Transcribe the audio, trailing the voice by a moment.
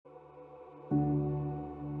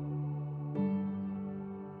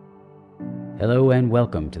Hello and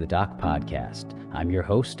welcome to the Doc Podcast. I'm your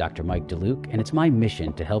host, Dr. Mike DeLuke, and it's my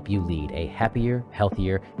mission to help you lead a happier,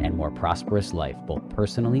 healthier, and more prosperous life, both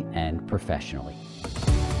personally and professionally.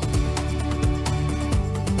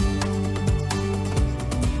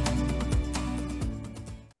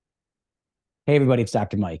 Hey everybody, it's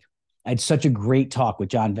Dr. Mike. I had such a great talk with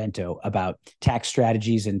John Vento about tax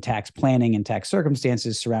strategies and tax planning and tax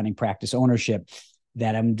circumstances surrounding practice ownership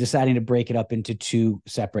that I'm deciding to break it up into two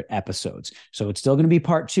separate episodes. So it's still going to be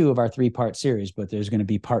part two of our three-part series, but there's going to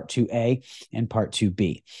be part 2A and part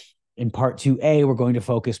 2B. In part 2A, we're going to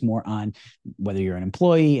focus more on whether you're an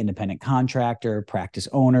employee, independent contractor, practice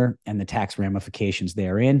owner, and the tax ramifications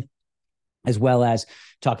therein, as well as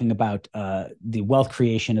talking about the wealth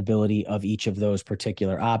creation ability of each of those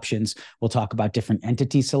particular options. We'll talk about different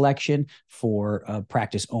entity selection for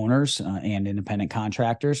practice owners and independent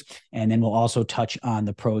contractors. And then we'll also touch on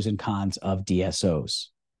the pros and cons of DSOs.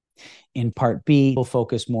 In part B, we'll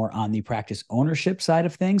focus more on the practice ownership side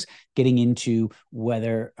of things, getting into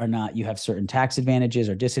whether or not you have certain tax advantages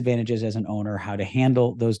or disadvantages as an owner, how to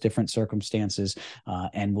handle those different circumstances.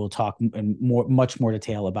 And we'll talk in much more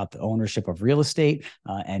detail about the ownership of real estate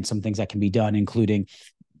and some things that can be done, including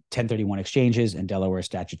 1031 exchanges and Delaware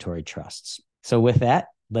statutory trusts. So with that,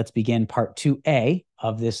 let's begin part 2A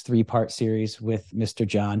of this three-part series with Mr.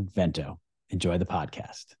 John Vento. Enjoy the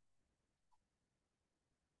podcast.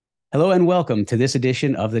 Hello and welcome to this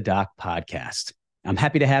edition of the Doc Podcast. I'm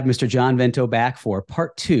happy to have Mr. John Vento back for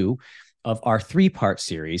part two of our three-part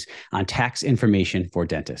series on tax information for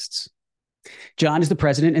dentists. John is the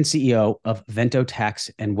president and CEO of Vento Tax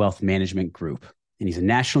and Wealth Management Group, and he's a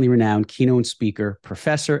nationally renowned keynote speaker,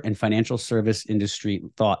 professor, and financial service industry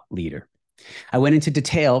thought leader. I went into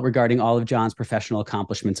detail regarding all of John's professional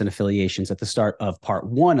accomplishments and affiliations at the start of part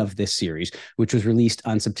one of this series, which was released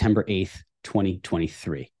on September 8th,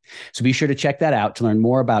 2023. So be sure to check that out to learn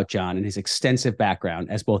more about John and his extensive background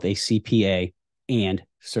as both a CPA and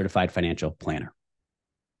certified financial planner.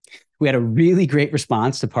 We had a really great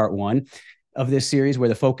response to part one of this series, where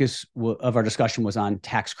the focus of our discussion was on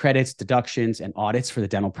tax credits, deductions, and audits for the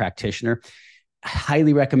dental practitioner. I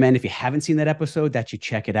highly recommend, if you haven't seen that episode, that you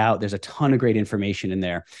check it out. There's a ton of great information in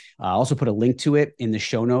there. I'll also put a link to it in the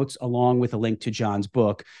show notes, along with a link to John's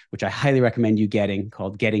book, which I highly recommend you getting,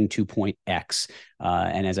 called Getting 2.x.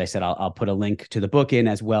 And as I said, I'll put a link to the book in,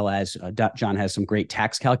 as well as John has some great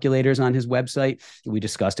tax calculators on his website that we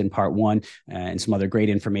discussed in part one, and some other great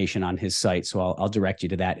information on his site. So I'll direct you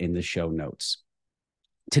to that in the show notes.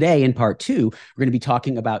 Today, in part two, we're going to be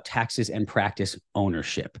talking about taxes and practice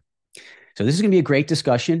ownership. So this is going to be a great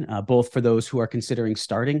discussion, both for those who are considering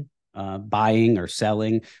starting, buying or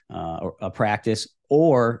selling a practice,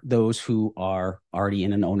 or those who are already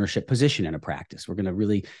in an ownership position in a practice. We're going to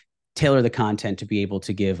really tailor the content to be able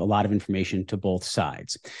to give a lot of information to both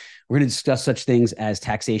sides. We're going to discuss such things as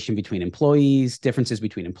taxation between employees, differences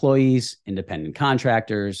between employees, independent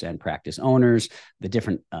contractors, and practice owners, the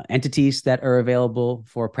different entities that are available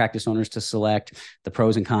for practice owners to select, the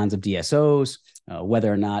pros and cons of DSOs,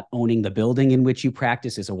 whether or not owning the building in which you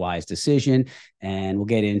practice is a wise decision. And we'll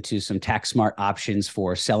get into some tax smart options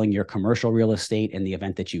for selling your commercial real estate in the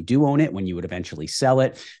event that you do own it, when you would eventually sell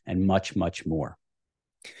it, and much, much more.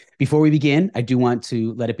 Before we begin, I do want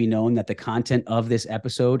to let it be known that the content of this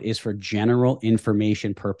episode is for general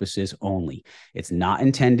information purposes only. It's not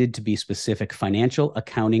intended to be specific financial,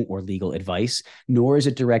 accounting, or legal advice, nor is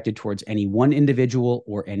it directed towards any one individual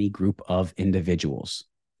or any group of individuals.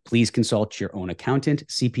 Please consult your own accountant,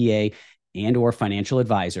 CPA, and or financial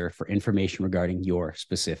advisor for information regarding your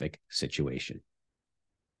specific situation.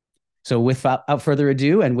 So without further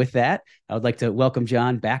ado, and with that, I would like to welcome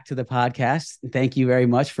John back to the podcast. Thank you very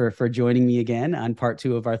much for joining me again on part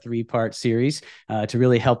two of our three-part series to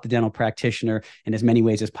really help the dental practitioner in as many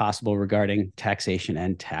ways as possible regarding taxation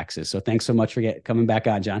and taxes. So thanks so much for coming back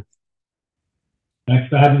on, John. Thanks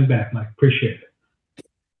for having me back, Mike. Appreciate it.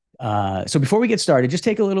 So before we get started, just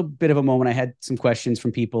take a little bit of a moment. I had some questions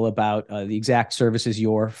from people about the exact services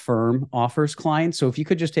your firm offers clients. So if you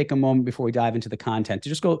could just take a moment before we dive into the content to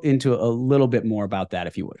just go into a little bit more about that,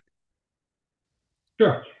 if you would.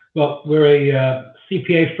 Sure. Well, we're a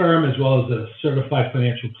CPA firm as well as a certified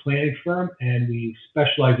financial planning firm, and we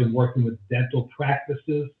specialize in working with dental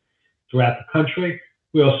practices throughout the country.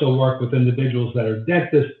 We also work with individuals that are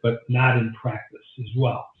dentists, but not in practice as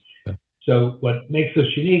well. So what makes us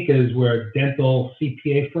unique is we're a dental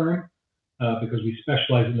CPA firm because we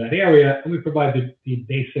specialize in that area, and we provide the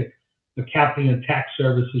basic accounting and tax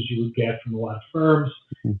services you would get from a lot of firms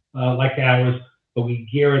like ours, but we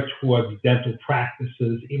gear it towards dental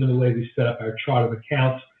practices. Even the way we set up our chart of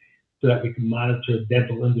accounts so that we can monitor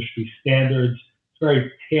dental industry standards. It's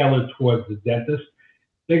very tailored towards the dentist.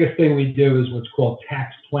 Biggest thing we do is what's called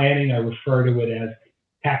tax planning. I refer to it as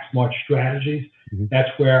tax smart strategies. Mm-hmm. That's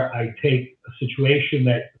where I take a situation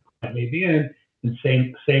that I may be in and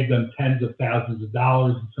save them tens of thousands of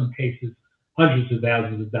dollars, in some cases hundreds of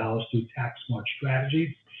thousands of dollars through tax smart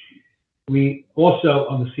strategies. We also,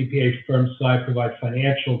 on the CPA firm side, provide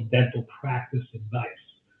financial dental practice advice.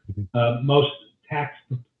 Mm-hmm. Most tax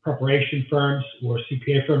preparation firms or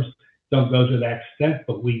CPA firms don't go to that extent,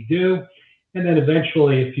 but we do. And then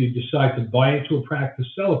eventually, if you decide to buy into a practice,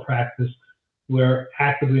 sell a practice, we're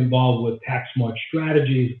actively involved with tax smart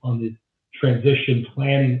strategies on the transition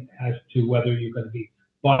planning as to whether you're going to be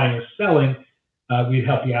buying or selling. We'd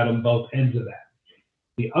help you out on both ends of that.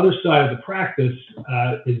 The other side of the practice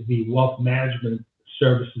is the wealth management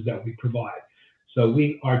services that we provide. So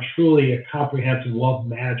we are truly a comprehensive wealth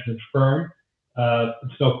management firm.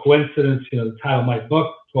 It's no coincidence, the title of my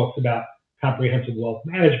book talks about comprehensive wealth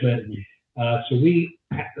management. So we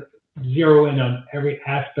zero in on every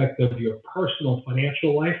aspect of your personal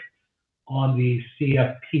financial life on the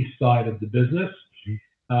CFP side of the business.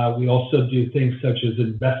 We also do things such as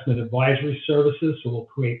investment advisory services. So we'll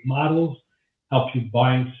create models, help you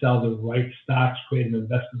buy and sell the right stocks, create an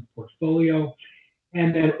investment portfolio.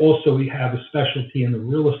 And then also we have a specialty in the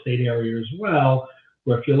real estate area as well,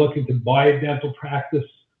 where if you're looking to buy a dental practice,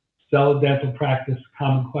 sell a dental practice,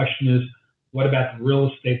 common question is, what about the real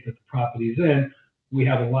estate that the property is in? We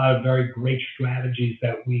have a lot of very great strategies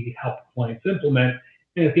that we help clients implement.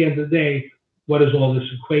 And at the end of the day, what does all this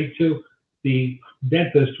equate to? The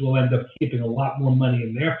dentist will end up keeping a lot more money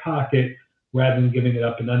in their pocket rather than giving it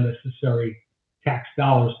up in unnecessary tax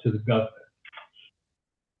dollars to the government.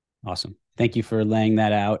 Awesome. Thank you for laying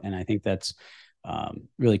that out. And I think that's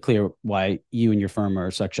really clear why you and your firm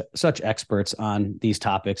are such experts on these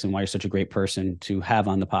topics and why you're such a great person to have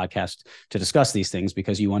on the podcast to discuss these things,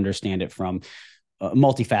 because you understand it from a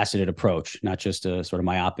multifaceted approach, not just a sort of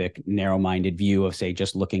myopic, narrow-minded view of, say,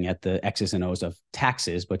 just looking at the X's and O's of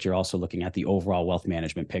taxes, but you're also looking at the overall wealth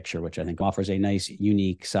management picture, which I think offers a nice,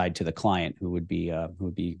 unique side to the client who would be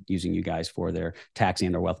using you guys for their tax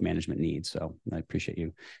and or wealth management needs. So I appreciate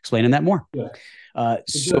you explaining that more. Yeah.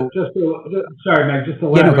 Sorry, Mike, just to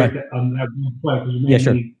elaborate on that one point, because you made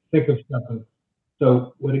me think of something.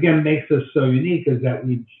 So what again makes us so unique is that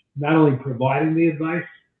we not only providing the advice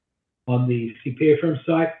on the CPA firm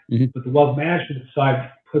side, but the wealth management side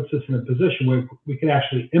puts us in a position where we can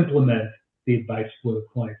actually implement the advice for the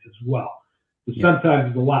clients as well. So sometimes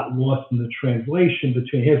there's a lot lost in the translation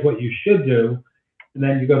between here's what you should do, and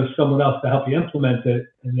then you go to someone else to help you implement it,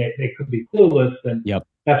 and they could be clueless, and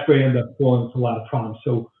that's where you end up falling into a lot of problems.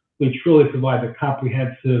 So we truly provide a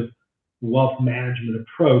comprehensive wealth management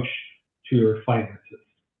approach to your finances.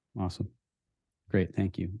 Awesome. Great.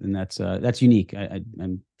 Thank you. And that's unique.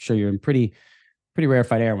 I'm sure you're in pretty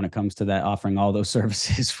rarefied air when it comes to that, offering all those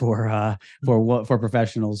services for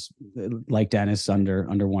professionals like dentists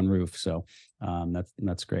under one roof. So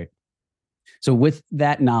that's great. So with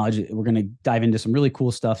that knowledge, we're going to dive into some really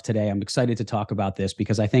cool stuff today. I'm excited to talk about this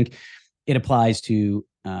because I think it applies to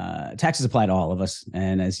taxes apply to all of us.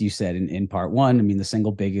 And as you said in part one, I mean, the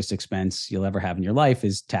single biggest expense you'll ever have in your life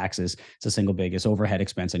is taxes. It's the single biggest overhead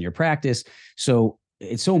expense in your practice. So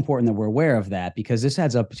it's so important that we're aware of that, because this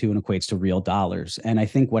adds up to and equates to real dollars. And I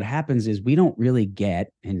think what happens is we don't really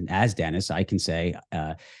get, and as dentists, I can say,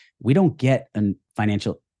 we don't get a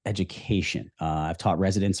financial education. I've taught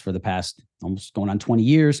residents for the past almost going on 20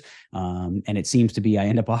 years. And it seems to be, I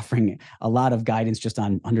end up offering a lot of guidance just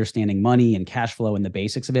on understanding money and cash flow and the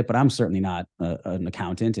basics of it, but I'm certainly not an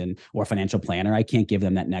accountant or a financial planner. I can't give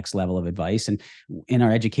them that next level of advice. And in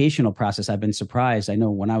our educational process, I've been surprised. I know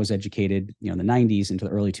when I was educated, in the 90s into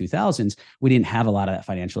the early 2000s, we didn't have a lot of that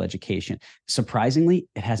financial education. Surprisingly,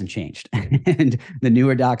 it hasn't changed. And the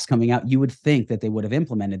newer docs coming out, you would think that they would have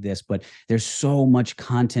implemented this, but there's so much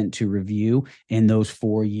content to review in those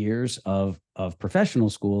 4 years of professional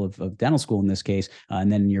school, of dental school in this case,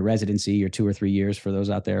 and then your residency, your 2 or 3 years for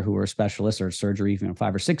those out there who are specialists, or surgery,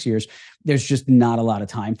 5 or 6 years. There's just not a lot of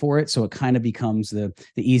time for it. So it kind of becomes the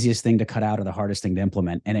easiest thing to cut out or the hardest thing to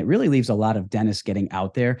implement. And it really leaves a lot of dentists getting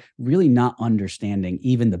out there, really not understanding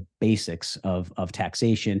even the basics of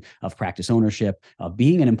taxation, of practice ownership, of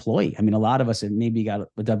being an employee. I mean, a lot of us have maybe got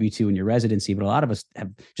a W-2 in your residency, but a lot of us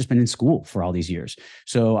have just been in school for all these years.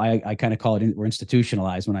 So I kind of call it, we're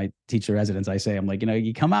institutionalized. When I teach the residents, I say, I'm like,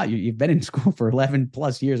 you come out, you've been in school for 11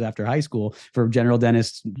 plus years after high school. For general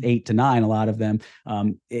dentists, 8 to 9, a lot of them.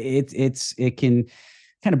 It can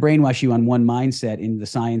kind of brainwash you on one mindset in the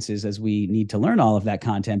sciences as we need to learn all of that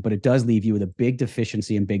content, but it does leave you with a big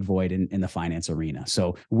deficiency and big void in the finance arena.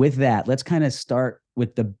 So with that, let's kind of start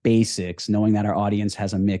with the basics, knowing that our audience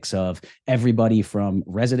has a mix of everybody from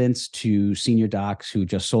residents to senior docs who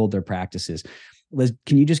just sold their practices. Liz,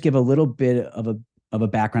 can you just give a little bit of a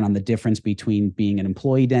background on the difference between being an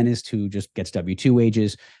employee dentist who just gets W-2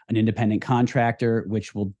 wages, an independent contractor,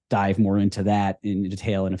 which we'll dive more into that in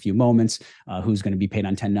detail in a few moments, who's going to be paid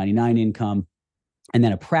on 1099 income, and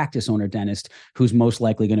then a practice owner dentist who's most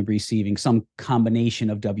likely going to be receiving some combination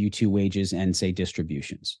of W-2 wages and, say,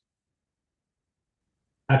 distributions?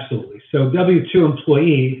 Absolutely. So W-2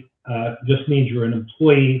 employee just means you're an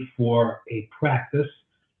employee for a practice.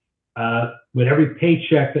 With every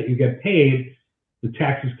paycheck that you get paid, the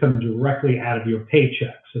taxes come directly out of your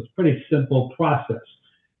paycheck. So it's a pretty simple process.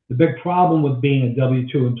 The big problem with being a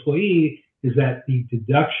W-2 employee is that the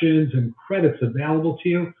deductions and credits available to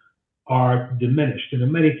you are diminished, and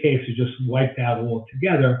in many cases just wiped out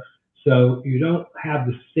altogether. So you don't have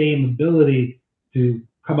the same ability to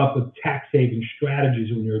come up with tax saving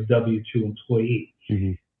strategies when you're a W-2 employee.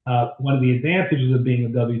 One of the advantages of being a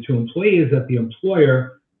W-2 employee is that the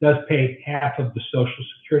employer does pay half of the Social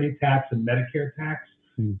Security tax and Medicare tax.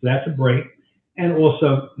 So that's a break. And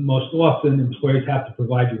also, most often, employers have to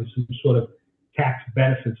provide you with some sort of tax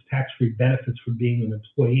benefits, tax-free benefits for being an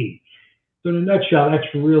employee. So in a nutshell, that's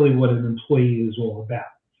really what an employee is all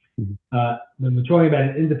about. When we're talking about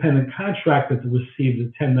an independent contractor that receives a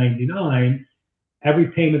 1099, every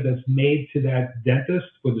payment that's made to that dentist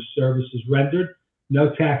for the services rendered,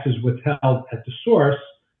 no taxes withheld at the source.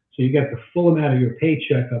 So you get the full amount of your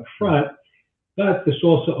paycheck up front, but this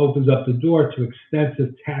also opens up the door to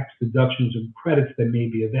extensive tax deductions and credits that may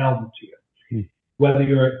be available to you. Whether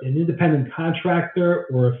you're an independent contractor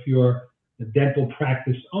or if you're a dental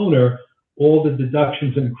practice owner, all the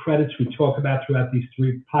deductions and credits we talk about throughout these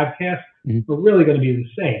three podcasts are really going to be the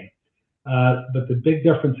same. But the big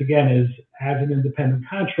difference, again, is as an independent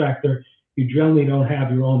contractor, you generally don't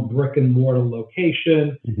have your own brick and mortar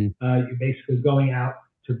location. You're basically going out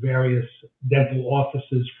to various dental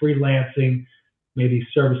offices, freelancing, maybe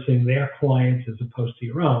servicing their clients as opposed to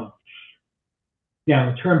your own. Now,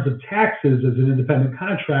 in terms of taxes, as an independent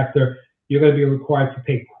contractor, you're going to be required to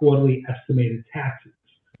pay quarterly estimated taxes.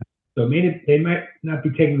 So they might not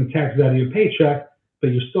be taking the taxes out of your paycheck,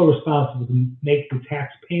 but you're still responsible to make the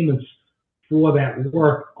tax payments for that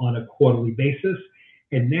work on a quarterly basis.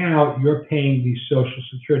 And now you're paying the Social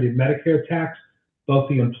Security and Medicare tax, both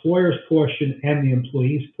the employer's portion and the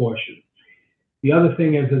employee's portion. The other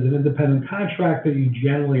thing is, as an independent contractor, you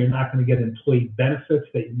generally are not going to get employee benefits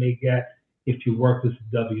that you may get if you work as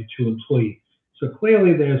a W-2 employee. So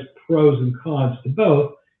clearly there's pros and cons to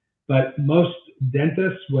both, but most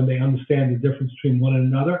dentists, when they understand the difference between one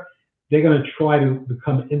and another, they're going to try to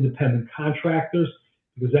become independent contractors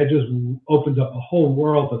because that just opens up a whole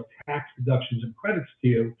world of tax deductions and credits to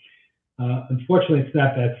you. Unfortunately, it's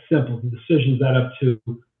not that simple. The decision's not up to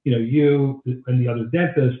you and the other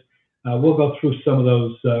dentists. We'll go through some of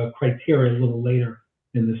those criteria a little later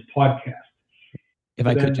in this podcast. If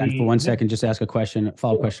I could, John, for 1 second, just ask a question,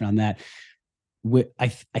 follow-up question on that. I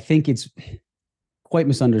think it's quite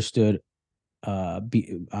misunderstood on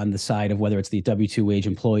the side of whether it's the W-2 wage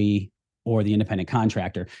employee or the independent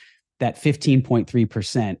contractor. That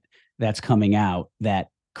 15.3% that's coming out, that,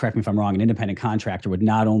 correct me if I'm wrong, an independent contractor would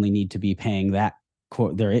not only need to be paying that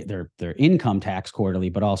their income tax quarterly,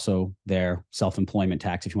 but also their self-employment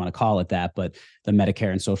tax, if you want to call it that, but the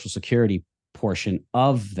Medicare and Social Security portion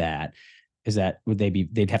of that,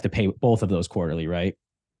 they'd have to pay both of those quarterly, right?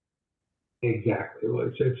 Exactly.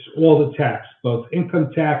 It's all the tax, both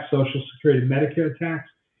income tax, Social Security, Medicare tax.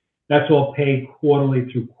 That's all paid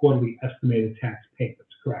quarterly through quarterly estimated tax payments,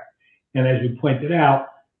 correct? And as you pointed out,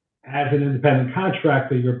 as an independent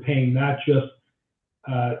contractor, you're paying not just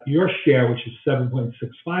your share, which is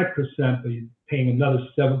 7.65%, but you're paying another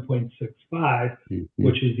 7.65,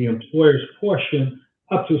 which is the employer's portion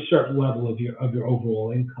up to a certain level of your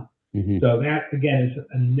overall income. So that, again, is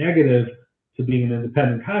a negative to being an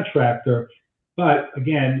independent contractor. But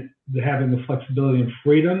again, having the flexibility and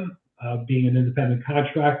freedom of being an independent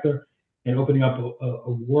contractor and opening up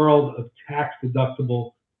a world of tax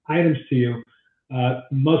deductible items to you, in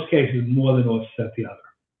most cases, more than offset the other.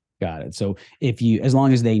 Got it. So as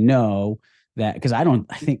long as they know that, because I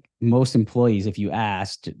think most employees, if you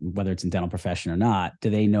asked, whether it's in dental profession or not, do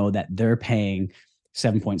they know that they're paying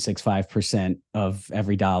 7.65% of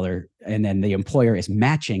every dollar, and then the employer is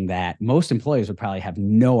matching that? Most employers would probably have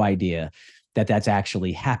no idea that that's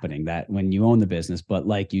actually happening, that when you own the business. But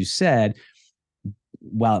like you said,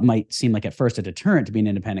 while it might seem like at first a deterrent to be an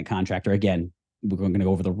independent contractor, again, we're going to go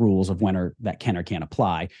over the rules of when that can or can't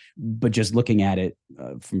apply, but just looking at it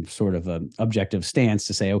from sort of an objective stance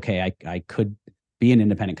to say, okay, I could be an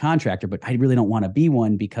independent contractor, but I really don't want to be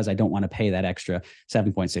one because I don't want to pay that extra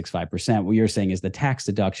 7.65%. What you're saying is the tax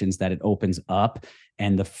deductions that it opens up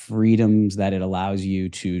and the freedoms that it allows you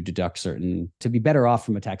to deduct to be better off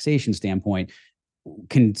from a taxation standpoint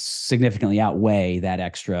can significantly outweigh that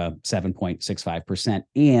extra 7.65%.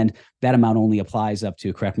 And that amount only applies up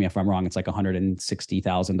to, correct me if I'm wrong, it's like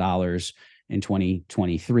 $160,000 in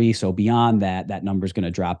 2023. So beyond that, that number is going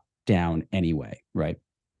to drop down anyway, right?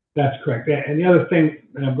 That's correct. And the other thing,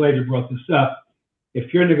 and I'm glad you brought this up,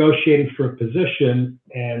 if you're negotiating for a position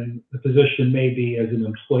and the position may be as an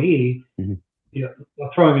employee,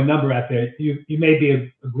 throwing a number out there, you may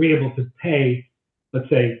be agreeable to pay, let's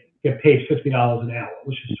say, get paid $50 an hour.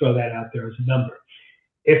 Let's just throw that out there as a number.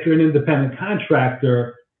 If you're an independent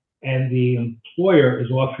contractor and the employer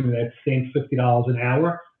is offering that same $50 an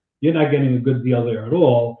hour, you're not getting a good deal there at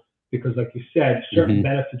all because, like you said, certain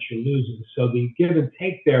benefits you're losing. So the give and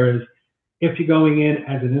take there is if you're going in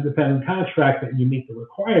as an independent contractor and you meet the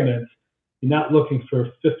requirements, you're not looking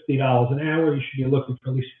for $50 an hour. You should be looking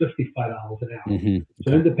for at least $55 an hour.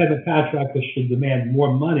 So independent contractors should demand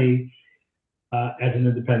more money as an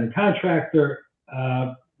independent contractor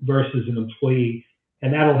versus an employee,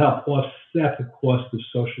 and that'll help offset the cost of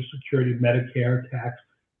Social Security, Medicare, tax,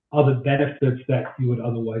 other benefits that you would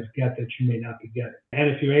otherwise get that you may not be getting. And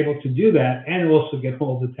if you're able to do that and also get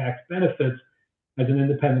all the tax benefits as an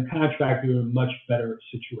independent contractor, you're in a much better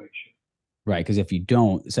situation. Right, because if you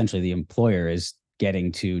don't, essentially the employer is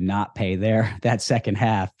getting to not pay that second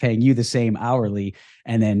half, paying you the same hourly,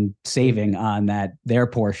 and then saving on their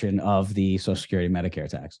portion of the Social Security Medicare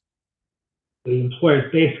tax. The employer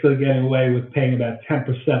is basically getting away with paying about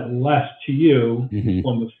 10% less to you in the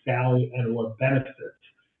form of salary and or benefits.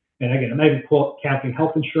 And again, I'm not even counting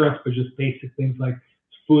health insurance, but just basic things like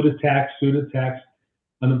food tax,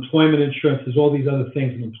 unemployment insurance. There's all these other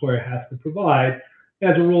things an employer has to provide.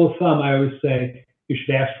 As a rule of thumb, I always say you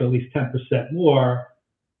should ask for at least 10% more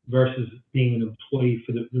versus being an employee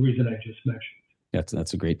for the reason I just mentioned.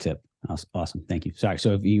 That's a great tip. Awesome. Thank you. Sorry.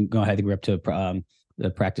 So if you go ahead and go up to the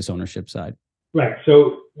practice ownership side. Right.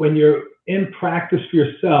 So when you're in practice for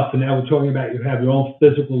yourself, and now we're talking about you have your own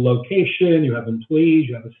physical location, you have employees,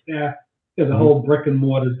 you have a staff, you have the whole brick and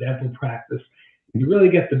mortar dental practice. You really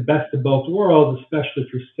get the best of both worlds, especially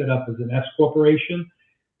if you're set up as an S corporation.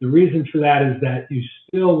 The reason for that is that you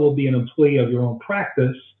still will be an employee of your own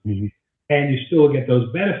practice and you still get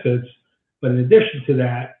those benefits. But in addition to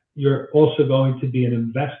that, you're also going to be an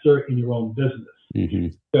investor in your own business.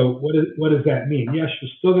 So what does that mean? Yes,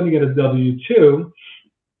 you're still going to get a W-2,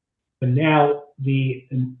 but now the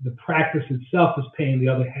practice itself is paying the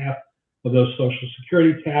other half of those Social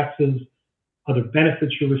Security taxes, other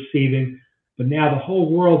benefits you're receiving. But now the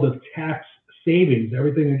whole world of tax savings,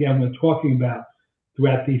 everything again we're talking about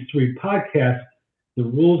throughout these 3 podcasts, the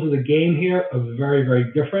rules of the game here are very,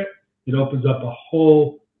 very different. It opens up a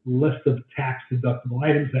whole list of tax deductible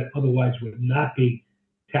items that otherwise would not be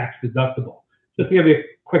tax deductible. Just to give you a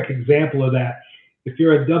quick example of that, if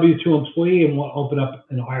you're a W-2 employee and want to open up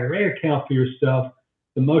an IRA account for yourself,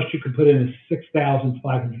 the most you can put in is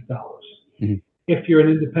 $6,500. If you're an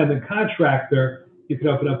independent contractor, you can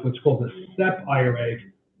open up what's called a SEP IRA,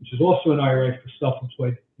 which is also an IRA for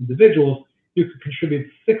self-employed individuals. You could contribute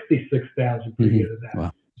 $66,000 per year to that.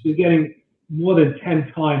 Wow. So you're getting more than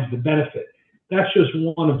 10 times the benefit. That's just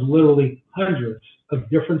one of literally hundreds of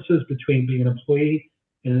differences between being an employee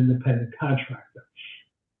and an independent contractor.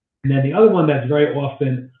 And then the other one that's very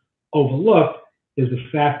often overlooked is the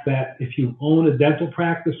fact that if you own a dental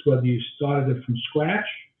practice, whether you started it from scratch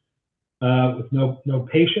with no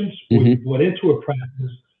patients or you bought into a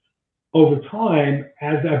practice, over time,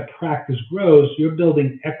 as that practice grows, you're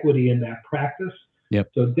building equity in that practice.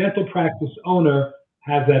 So dental practice owner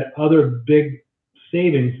has that other big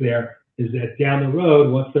savings there, is that down the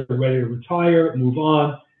road, once they're ready to retire, move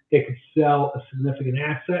on, they could sell a significant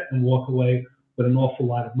asset and walk away with an awful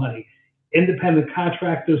lot of money. Independent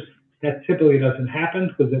contractors, that typically doesn't happen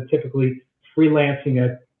because they're typically freelancing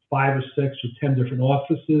at 5 or 6 or 10 different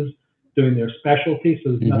offices doing their specialty,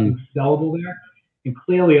 so there's nothing sellable there. And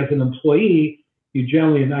clearly, as an employee, you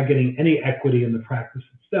generally are not getting any equity in the practice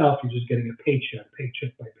itself. You're just getting a paycheck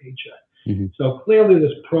by paycheck. So clearly,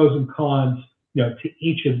 there's pros and cons, to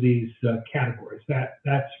each of these categories. That's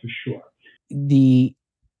for sure.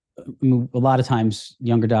 A lot of times,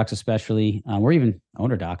 younger docs especially, or even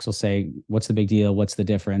older docs, will say, "What's the big deal? What's the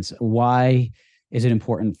difference? Why is it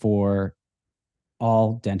important for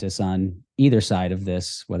all dentists on either side of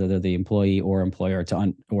this, whether they're the employee or employer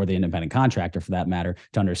or the independent contractor for that matter,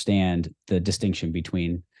 to understand the distinction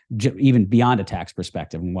between even beyond a tax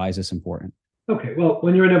perspective, and why is this important? Okay, well,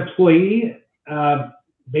 when you're an employee,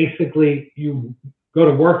 basically you go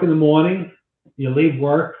to work in the morning, you leave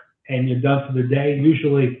work, and you're done for the day.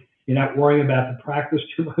 Usually, you're not worrying about the practice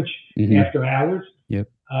too much after hours. Yep.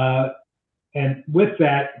 And with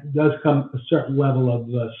that does come a certain level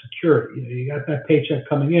of security. You got that paycheck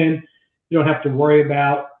coming in. You don't have to worry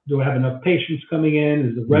about, do I have enough patients coming in?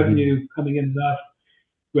 Is the revenue coming in enough?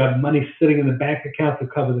 Do I have money sitting in the bank account to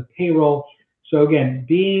cover the payroll? So again,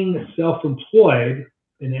 being self-employed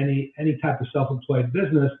in any type of self-employed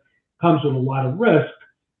business comes with a lot of risk,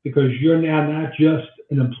 because you're now not just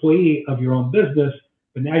an employee of your own business,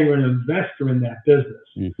 but now you're an investor in that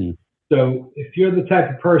business. So if you're the type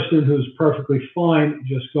of person who's perfectly fine,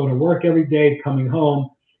 just go to work every day, coming home,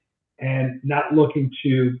 and not looking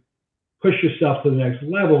to push yourself to the next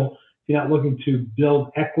level, you're not looking to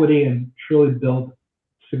build equity and truly build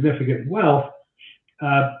significant wealth,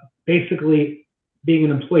 basically being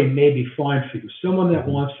an employee may be fine for you. Someone that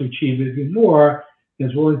wants to achieve even more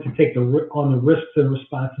is willing to take on the risks and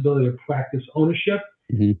responsibility of practice ownership.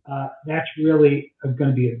 That's really going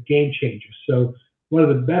to be a game changer. So one of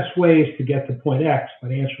the best ways to get to point X,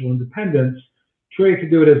 financial independence, sure, you can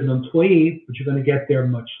do it as an employee, but you're going to get there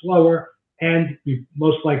much slower, and you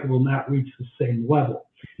most likely will not reach the same level.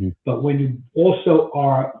 But when you also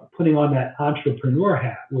are putting on that entrepreneur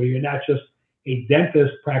hat, where you're not just a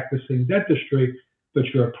dentist practicing dentistry, but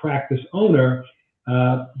you're a practice owner,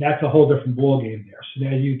 that's a whole different ballgame there. So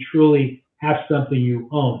now you truly have something you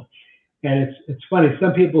own. And it's funny,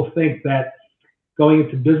 some people think that going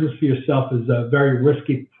into business for yourself is a very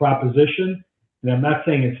risky proposition. And I'm not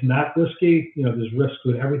saying it's not risky. There's risk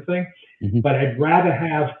with everything. But I'd rather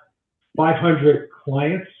have 500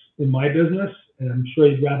 clients in my business, and I'm sure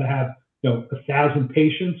you'd rather have 1,000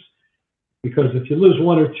 patients, because if you lose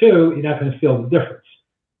one or two, you're not going to feel the difference.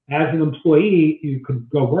 As an employee, you could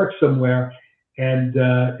go work somewhere, and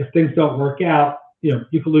if things don't work out, you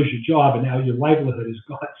could lose your job, and now your livelihood is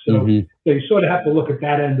gone. So you sort of have to look at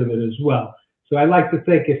that end of it as well. So I like to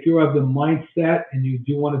think, if you're of the mindset and you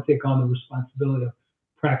do want to take on the responsibility of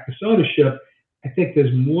practice ownership, I think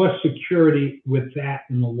there's more security with that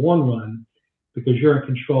in the long run, because you're in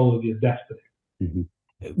control of your destiny.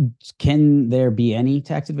 Can there be any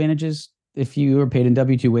tax advantages if you are paid in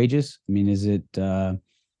W-2 wages? I mean, is it,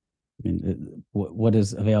 what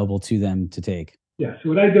is available to them to take? Yeah, so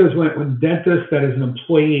what I do is when dentists that is an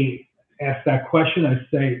employee ask that question, I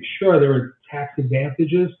say, sure, there are tax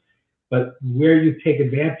advantages, but where you take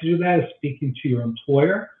advantage of that is speaking to your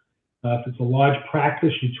employer. If it's a large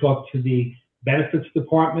practice, you talk to the benefits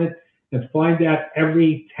department and find out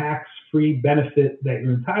every tax-free benefit that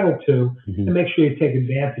you're entitled to, and make sure you take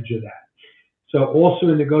advantage of that. So also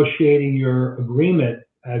in negotiating your agreement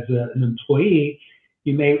as an employee,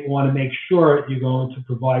 you may want to make sure you're going to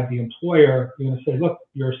provide the employer, you're going to say, look,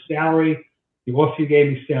 your salary, the offer you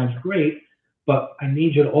gave me sounds great, but I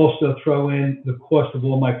need you to also throw in the cost of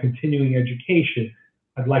all my continuing education.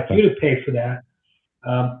 I'd like you to pay for that.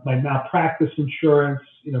 My malpractice insurance,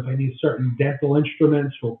 if I need certain dental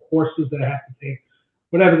instruments or courses that I have to take,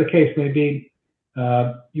 whatever the case may be,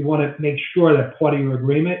 you want to make sure that part of your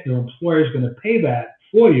agreement, your employer is going to pay that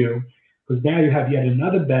for you, because now you have yet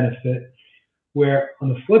another benefit. Where on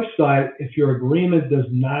the flip side, if your agreement does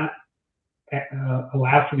not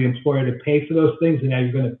allow for the employer to pay for those things, and now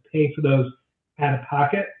you're going to pay for those out of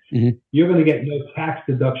pocket, you're going to get no tax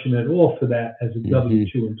deduction at all for that as a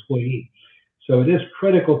W-2 employee. So it is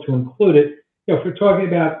critical to include it. If we're talking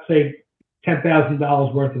about, say,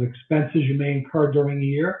 $10,000 worth of expenses you may incur during a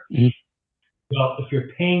year, well, if you're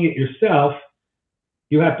paying it yourself,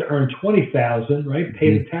 you have to earn $20,000, right?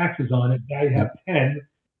 Pay the taxes on it. Now you have 10.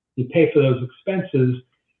 You pay for those expenses,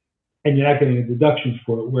 and you're not getting a deduction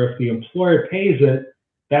for it. Where if the employer pays it,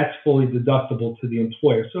 that's fully deductible to the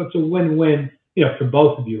employer. So it's a win-win, for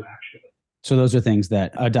both of you, actually. So those are things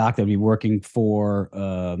that a doc that would be working for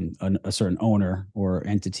a certain owner or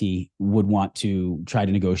entity would want to try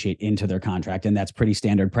to negotiate into their contract, and that's pretty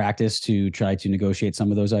standard practice to try to negotiate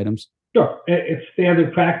some of those items? Sure, it's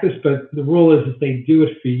standard practice, but the rule is if they do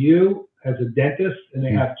it for you as a dentist and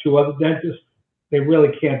they have two other dentists, they really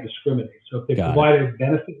can't discriminate. So if they provide a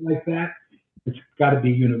benefit like that, it's got to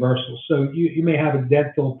be universal. So you may have a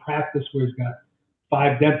dental practice where he's got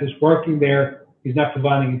 5 dentists working there. He's not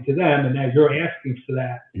providing it to them, and now you're asking for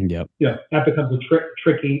that. That becomes a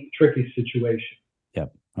tricky situation.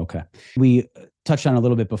 Okay. We touched on a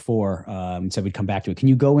little bit before, said we'd come back to it. Can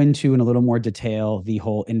you go into in a little more detail the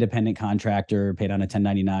whole independent contractor paid on a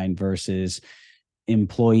 1099 versus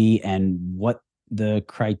employee and what the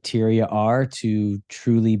criteria are to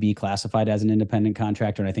truly be classified as an independent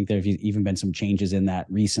contractor? And I think there's even been some changes in that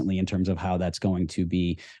recently in terms of how that's going to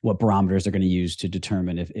be, what barometers they're going to use to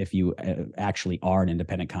determine if you actually are an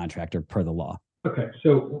independent contractor per the law. Okay,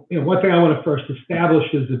 so one thing I want to first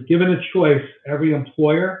establish is if given a choice, every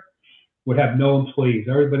employer would have no employees.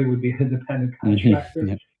 Everybody would be an independent contractor.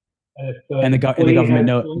 Yep. And the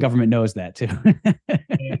government knows that too.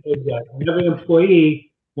 and every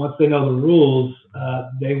employee, once they know the rules,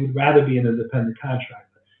 they would rather be an independent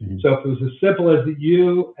contractor. So if it was as simple as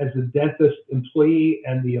you, as a dentist employee,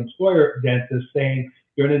 and the employer dentist saying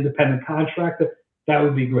you're an independent contractor, that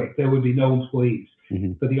would be great. There would be no employees.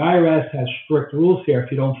 But the IRS has strict rules here.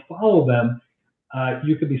 If you don't follow them,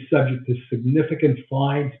 you could be subject to significant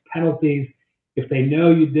fines, penalties. If they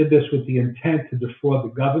know you did this with the intent to defraud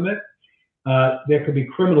the government, there could be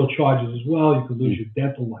criminal charges as well. You could lose your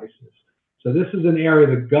dental license. So this is an area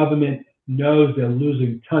the government knows they're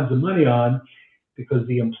losing tons of money on because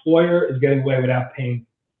the employer is getting away without paying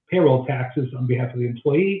payroll taxes on behalf of the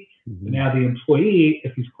employee. But now the employee,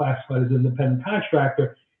 if he's classified as an independent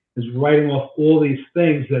contractor, is writing off all these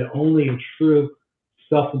things that only a true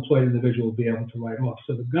self-employed individual will be able to write off.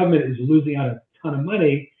 So the government is losing out a ton of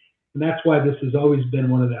money, and that's why this has always been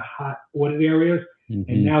one of the hot audit areas,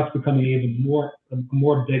 and now it's becoming even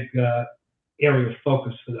more big area of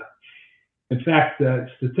focus for them. In fact,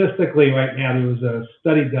 statistically right now, there was a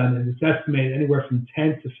study done, and it's estimated anywhere from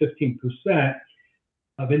 10 to 15%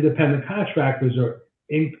 of independent contractors are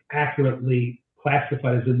inaccurately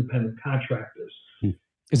classified as independent contractors.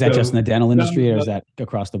 Is that just in the dental industry, or is that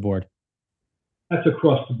across the board? That's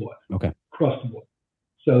across the board. Okay. Across the board.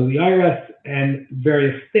 So the IRS and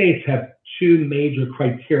various states have two major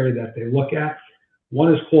criteria that they look at.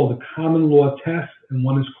 One is called the common law test, and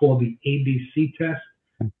one is called the ABC test.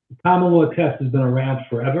 The common law test has been around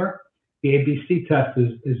forever. The ABC test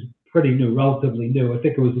is pretty new, relatively new. I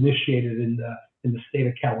think it was initiated in the state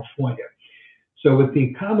of California. So with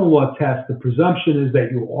the common law test, the presumption is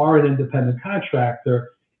that you are an independent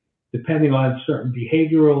contractor, depending on certain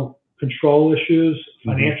behavioral control issues,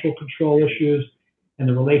 financial control issues, and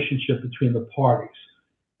the relationship between the parties.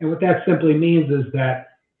 And what that simply means is that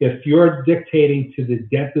if you're dictating to the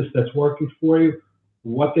dentist that's working for you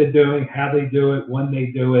what they're doing, how they do it, when they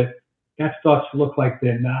do it, that starts to look like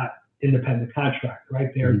they're not independent contractor, right?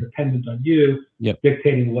 They're dependent on you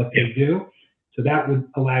dictating what they do. So that would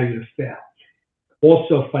allow you to fail.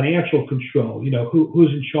 Also, financial control,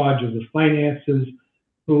 who's in charge of the finances,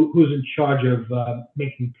 who's in charge of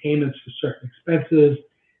making payments for certain expenses,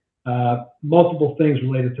 multiple things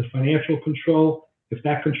related to financial control. If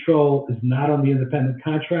that control is not on the independent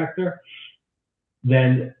contractor,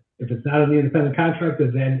 then if it's not on the independent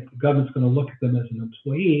contractor, then the government's going to look at them as an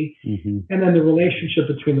employee. And then the relationship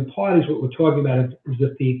between the parties, what we're talking about is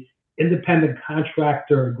if the independent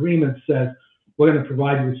contractor agreement says, we're going to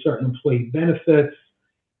provide you with certain employee benefits,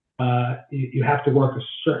 you have to work a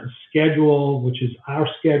certain schedule, which is our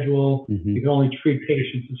schedule. You can only treat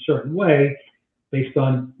patients a certain way based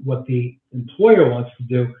on what the employer wants to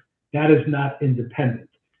do. That is not independent.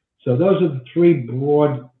 So those are the three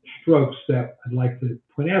broad strokes that I'd like to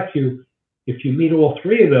point out to you. If you meet all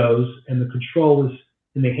three of those and the control is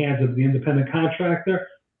in the hands of the independent contractor,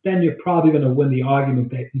 then you're probably going to win the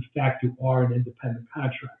argument that, in fact, you are an independent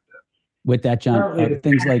contractor. With that, John,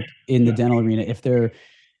 things like in the dental arena,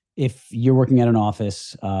 if you're working at an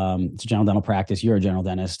office, it's a general dental practice, you're a general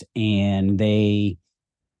dentist, and they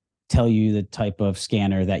tell you the type of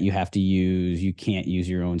scanner that you have to use, you can't use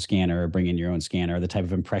your own scanner or bring in your own scanner, or the type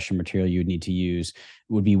of impression material you would need to use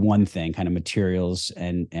would be one thing, kind of materials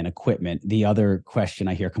and equipment. The other question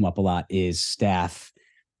I hear come up a lot is staff.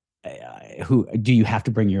 Who do you have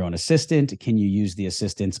to bring your own assistant? Can you use the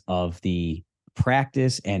assistance of the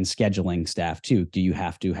practice and scheduling staff too? Do you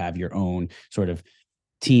have to have your own sort of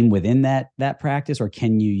team within that practice, or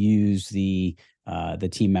can you use the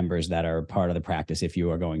team members that are part of the practice if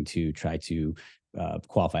you are going to try to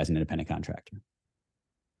qualify as an independent contractor?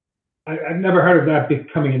 I've never heard of that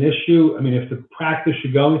becoming an issue. I mean, if the practice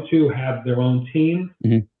you're going to have their own team,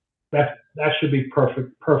 that should be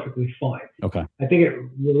perfectly fine. Okay. I think it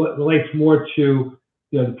relates more to,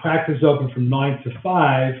 the practice is open from 9 to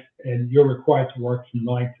 5, and you're required to work from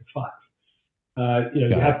 9 to 5.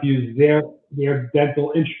 You have to use their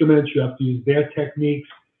dental instruments. You have to use their techniques.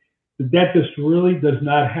 The dentist really does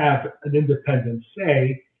not have an independent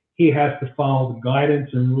say. He has to follow the guidance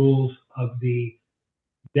and rules of the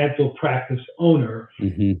dental practice owner.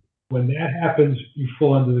 Mm-hmm. When that happens, you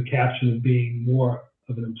fall under the caption of being more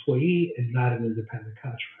of an employee and not an independent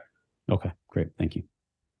contractor. Okay, great. Thank you.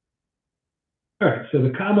 All right, so the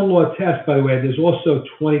common law test, by the way, there's also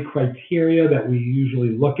 20 criteria that we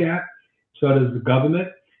usually look at. So does the government.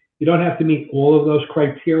 You don't have to meet all of those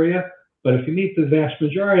criteria, but if you meet the vast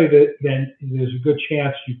majority of it, then there's a good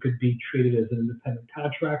chance you could be treated as an independent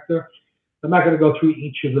contractor. I'm not going to go through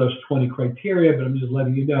each of those 20 criteria, but I'm just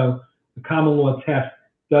letting you know the common law test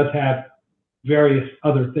does have various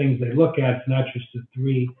other things they look at. It's not just the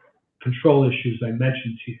 3 control issues I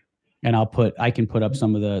mentioned to you. And I can put up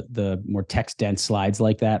some of the more text dense slides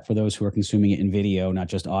like that for those who are consuming it in video, not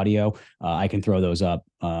just audio. I can throw those up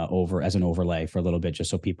over as an overlay for a little bit, just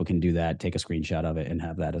so people can do that, take a screenshot of it, and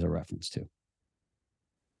have that as a reference too.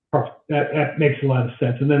 Perfect. That makes a lot of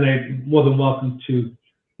sense. And then they're more than welcome to,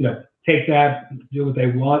 take that, do what they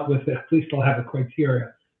want with it. At least they'll have a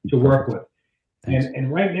criteria to work with.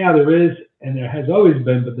 And right now there is, and there has always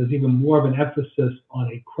been, but there's even more of an emphasis on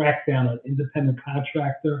a crackdown on independent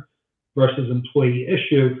contractor versus employee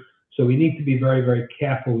issue. So we need to be very, very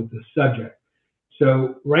careful with this subject.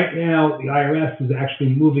 So right now, the IRS is actually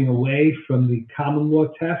moving away from the common law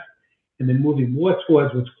test and then moving more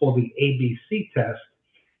towards what's called the ABC test.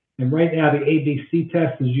 And right now, the ABC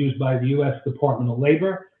test is used by the U.S. Department of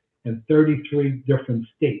Labor and 33 different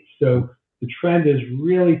states. So the trend is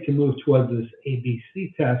really to move towards this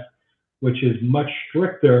ABC test, which is much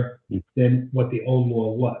stricter than what the old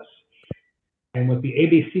law was. And what the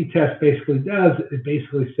ABC test basically does, it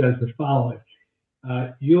basically says the following.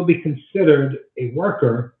 You'll be considered a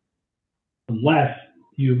worker unless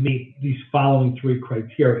you meet these following 3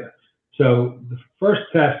 criteria. So the first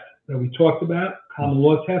test that we talked about, common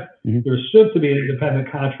law test, you're assumed to be an independent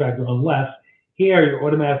contractor unless, here you're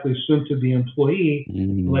automatically assumed to be an employee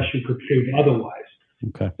unless you could prove otherwise.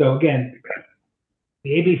 Okay. So again,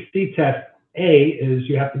 the ABC test, A, is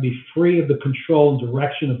you have to be free of the control and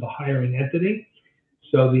direction of the hiring entity.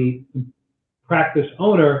 So the practice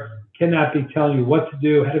owner cannot be telling you what to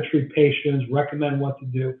do, how to treat patients, recommend what to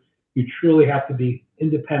do. You truly have to be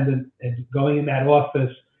independent and going in that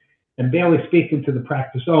office and barely speaking to the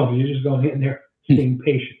practice owner. You're just going in there seeing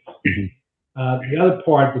patients. The other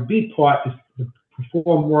part, the B part, is to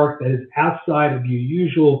perform work that is outside of your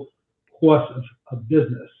usual course of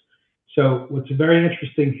business. So what's very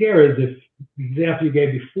interesting here is if the example you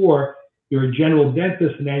gave before, you're a general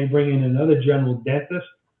dentist and now you bring in another general dentist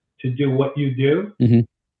to do what you do,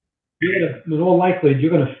 in all likelihood,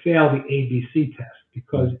 you're going to fail the ABC test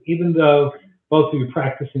because even though both of you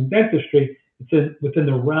practice in dentistry, it's within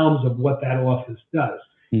the realms of what that office does.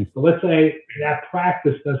 So let's say that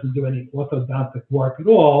practice doesn't do any orthodontic work at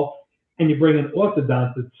all, and you bring an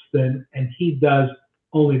orthodontist in and he does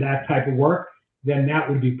only that type of work, then that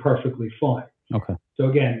would be perfectly fine. Okay. So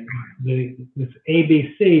again, this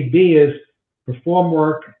ABC, B is perform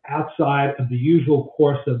work outside of the usual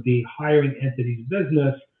course of the hiring entity's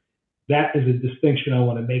business. That is a distinction I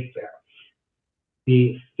want to make there.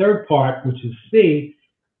 The third part, which is C,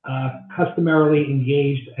 customarily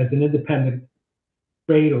engaged as an independent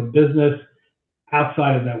trade or business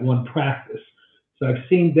outside of that one practice. So I've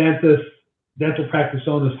seen dentists, dental practice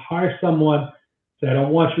owners hire someone, say, I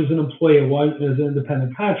don't want you as an employee, I want you as an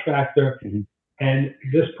independent contractor, and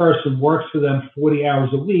this person works for them 40 hours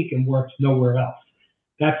a week and works nowhere else.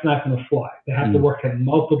 That's not going to fly. They have to work at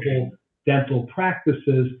multiple dental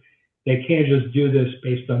practices. They can't just do this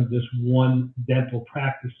based on this one dental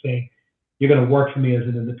practice saying, you're going to work for me as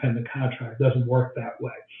an independent contractor. It doesn't work that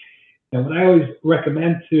way. And what I always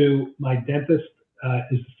recommend to my dentist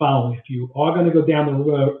is the following. If you are going to go down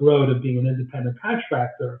the road of being an independent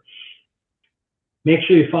contractor, make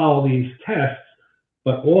sure you follow these tests,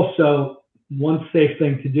 but also one safe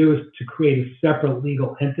thing to do is to create a separate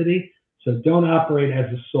legal entity. So don't operate as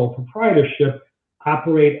a sole proprietorship,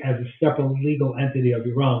 operate as a separate legal entity of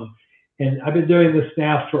your own. And I've been doing this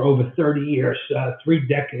now for over 30 years, 3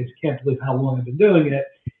 decades. Can't believe how long I've been doing it.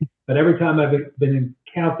 But every time I've been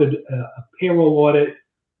encountered a payroll audit,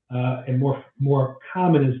 and more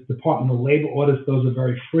common is Department of Labor audits. Those are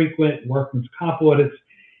very frequent. Workman's comp audits.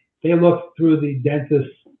 They look through the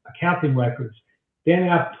dentist's accounting records. They're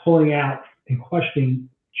not pulling out and questioning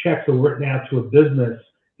checks that were written out to a business,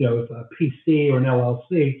 with a PC or an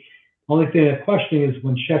LLC. Only thing they're questioning is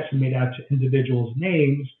when checks are made out to individuals'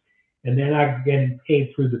 names and they're not getting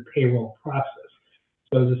paid through the payroll process.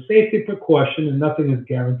 So as a safety precaution, and nothing is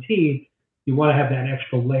guaranteed, you want to have that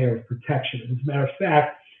extra layer of protection. As a matter of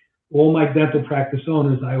fact, all my dental practice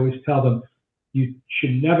owners, I always tell them, you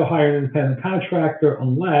should never hire an independent contractor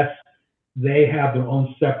unless they have their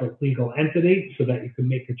own separate legal entity so that you can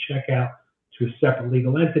make a check out to a separate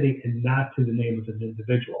legal entity and not to the name of an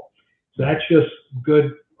individual. So that's just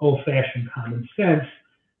good old-fashioned common sense.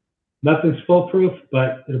 Nothing's foolproof,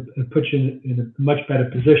 but it puts you in a much better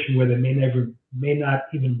position where they may not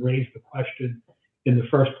even raise the question in the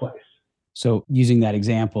first place. So using that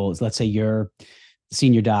example, let's say you're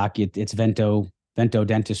senior doc, it's Vento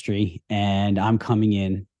dentistry, and I'm coming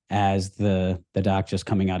in as the doc just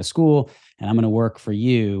coming out of school, and I'm going to work for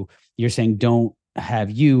you. You're saying don't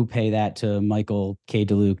have you pay that to Michael K.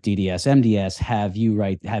 DeLuke, DDS, MDS,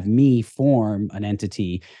 have me form an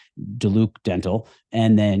entity, DeLuke Dental,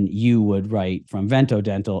 and then you would write from Vento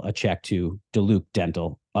Dental a check to DeLuke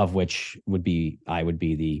Dental, of which I would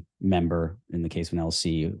be the member in the case of an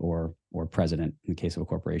LLC or president in the case of a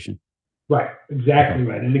corporation. Right, exactly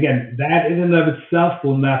right. And again, that in and of itself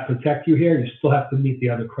will not protect you here. You still have to meet the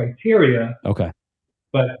other criteria. Okay.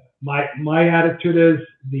 But my attitude is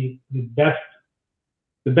the best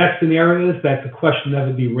scenario is that the question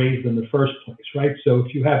never be raised in the first place, right? So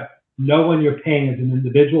if you have no one you're paying as an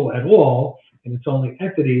individual at all, and it's only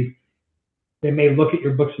entities, they may look at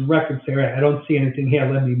your books and records and say, I don't see anything here,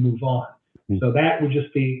 let me move on. Mm-hmm. So that would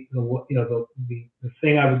just be the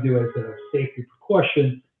thing I would do as a safety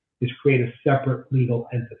precaution is create a separate legal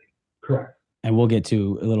entity. Correct. And we'll get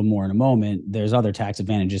to a little more in a moment. There's other tax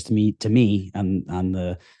advantages to me on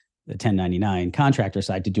the 1099 contractor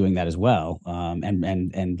side to doing that as well,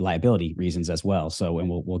 and liability reasons as well. So, and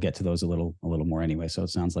we'll get to those a little more anyway. So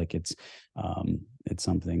it sounds like it's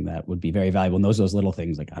something that would be very valuable. And those little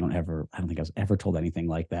things, like I don't think I was ever told anything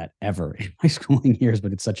like that ever in my schooling years.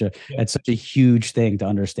 But it's such a huge thing to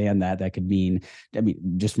understand that could mean,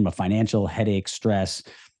 just from a financial headache, stress,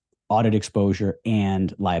 audit exposure,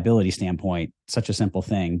 and liability standpoint, such a simple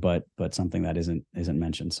thing, but something that isn't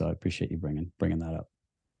mentioned. So I appreciate you bringing that up.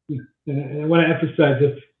 And I want to emphasize,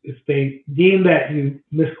 if they deem that you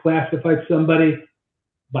misclassified somebody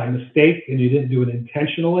by mistake and you didn't do it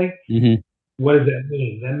intentionally, mm-hmm. What does that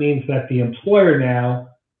mean? That means that the employer now,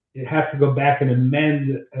 it has to go back and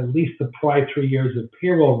amend at least the prior 3 years of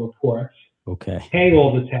payroll reports, pay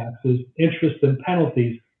all the taxes, interest and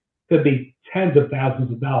penalties. Could be tens of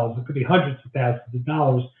thousands of dollars. It could be hundreds of thousands of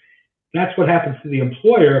dollars. That's what happens to the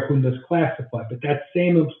employer who misclassified. But that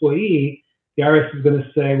same employee, the IRS is going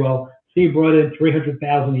to say, well, see, you brought in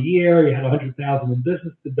 $300,000 a year, you had $100,000 in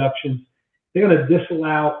business deductions. They're going to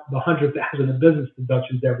disallow the $100,000 in business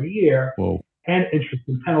deductions every year. Whoa. And interest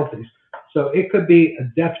and penalties. So it could be a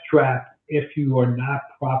death trap if you are not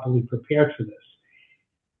properly prepared for this.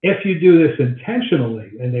 If you do this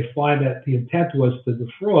intentionally and they find that the intent was to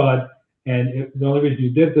defraud and the only reason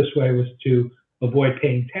you did it this way was to avoid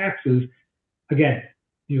paying taxes, again,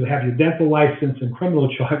 you have your dental license and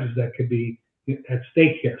criminal charges that could be at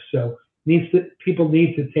stake here. So people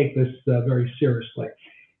need to take this very seriously.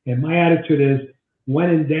 And my attitude is,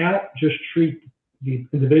 when in doubt, just treat the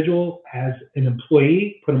individual as an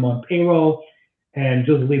employee, put them on payroll, and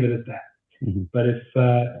just leave it at that. Mm-hmm. But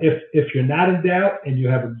if you're not in doubt and you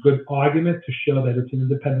have a good argument to show that it's an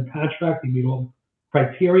independent contract, you meet all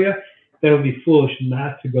criteria, then it would be foolish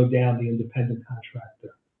not to go down the independent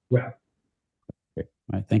contractor route. Great.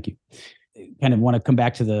 All right, thank you. Kind of want to come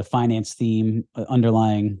back to the finance theme,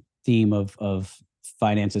 underlying theme of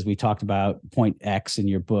finances. We talked about point X in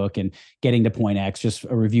your book and getting to point X. Just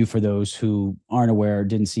a review for those who aren't aware,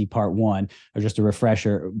 didn't see part one, or just a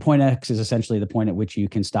refresher. Point X is essentially the point at which you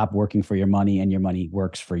can stop working for your money and your money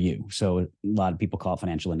works for you. So a lot of people call it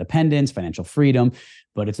financial independence, financial freedom,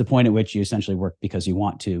 but it's the point at which you essentially work because you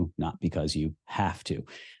want to, not because you have to.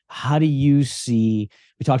 How do you see,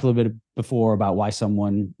 we talked a little bit before about why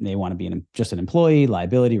someone may want to be just an employee,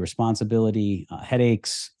 liability, responsibility,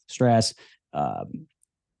 headaches, stress,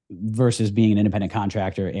 versus being an independent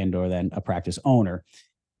contractor and or then a practice owner.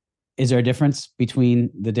 Is there a difference between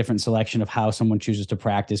the different selection of how someone chooses to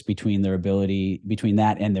practice between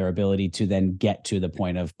that and their ability to then get to the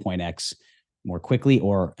point of point X more quickly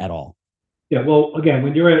or at all? Yeah, well, again,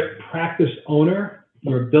 when you're a practice owner,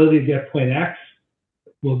 your ability to get point X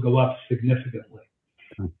will go up significantly.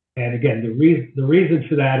 Okay. And again, the reason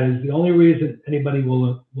for that is the only reason anybody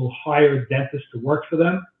will hire a dentist to work for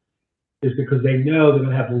them is because they know they're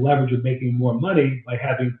going to have the leverage of making more money by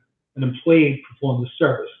having an employee perform the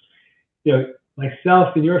service. You know,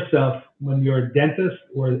 myself and yourself, when you're a dentist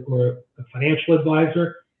or a financial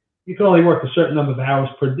advisor, you can only work a certain number of hours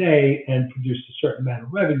per day and produce a certain amount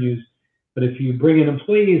of revenues. But if you bring in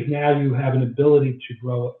employees, now you have an ability to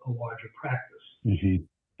grow a larger practice. Mm-hmm.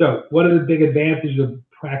 So what are the big advantages of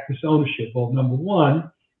practice ownership? Well, number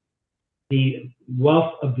one, the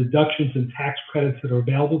wealth of deductions and tax credits that are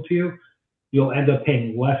available to you. you'll end up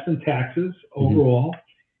paying less in taxes overall.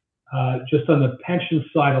 Just on the pension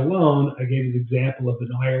side alone, I gave you the example of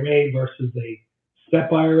an IRA versus a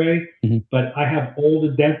STEP IRA, but I have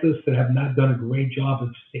older dentists that have not done a great job of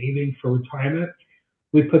saving for retirement.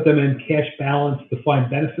 We put them in cash balance defined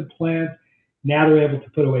benefit plans. Now they're able to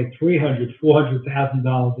put away $300,000,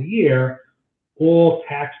 $400,000 a year, all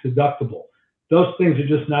tax deductible. Those things are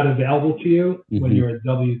just not available to you when you're a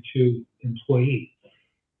W-2 employee.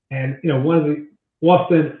 And one of the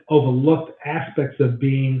often overlooked aspects of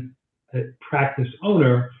being a practice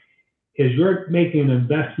owner is you're making an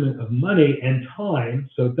investment of money and time,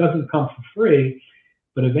 so it doesn't come for free,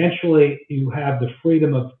 but eventually you have the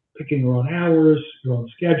freedom of picking your own hours, your own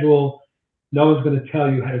schedule. No one's going to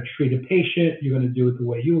tell you how to treat a patient. You're going to do it the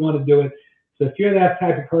way you want to do it. So if you're that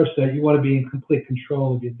type of person that you want to be in complete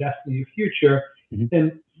control of your destiny, your future,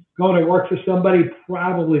 then going to work for somebody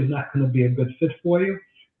probably is not going to be a good fit for you,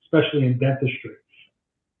 especially in dentistry.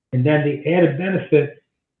 And then the added benefit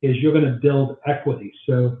is you're going to build equity.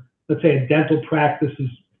 So let's say a dental practice is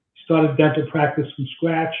start a dental practice from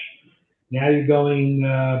scratch. Now you're going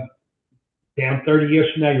down 30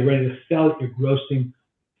 years from now, you're ready to sell it. You're grossing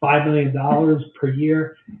 $5 million per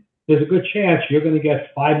year. There's a good chance you're going to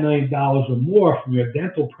get $5 million or more from your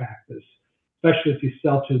dental practice, especially if you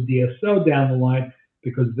sell to a DSO down the line,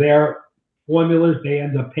 because their formulas, they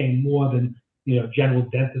end up paying more than general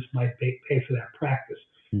dentists might pay for that practice.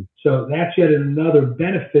 So that's yet another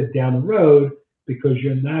benefit down the road, because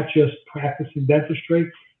you're not just practicing dentistry,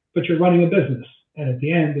 but you're running a business. And at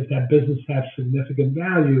the end, if that business has significant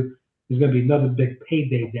value, there's going to be another big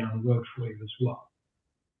payday down the road for you as well.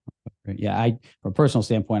 Yeah, from a personal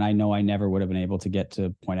standpoint, I know I never would have been able to get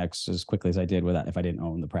to point X as quickly as I did without if I didn't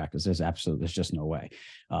own the practice. There's just no way.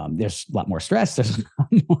 There's a lot more stress. There's a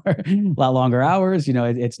lot longer hours.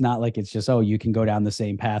 It's not like it's just, you can go down the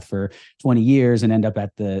same path for 20 years and end up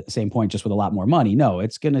at the same point just with a lot more money. No,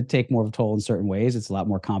 it's going to take more of a toll in certain ways. It's a lot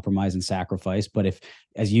more compromise and sacrifice. But if,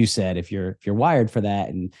 as you said, if you're wired for that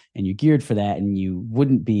and you geared for that, and you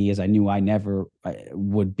wouldn't be, as I knew I never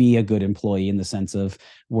would be a good employee in the sense of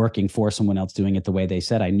working for someone else doing it the way they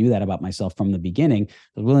said. I knew that about myself from the beginning. I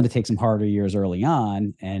was willing to take some harder years early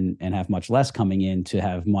on and have much less coming in to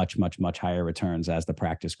have much, much, much higher returns as the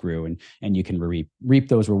practice grew. And you can reap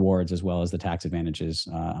those rewards as well as the tax advantages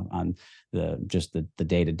on the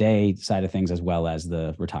day-to-day side of things, as well as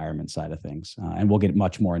the retirement side of things. And we'll get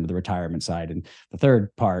much more into the retirement side in the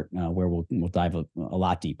third part, where we'll dive a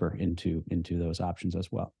lot deeper into those options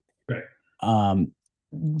as well. Right.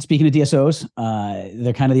 Speaking of DSOs,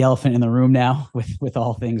 they're kind of the elephant in the room now with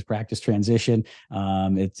all things practice transition.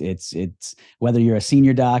 It's whether you're a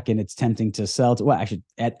senior doc and it's tempting to sell to, well, actually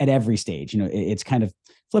at every stage, it's kind of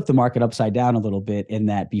flipped the market upside down a little bit, in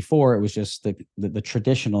that before it was just the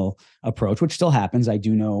traditional approach, which still happens. I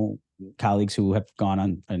do know colleagues who have gone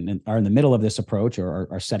on and are in the middle of this approach, or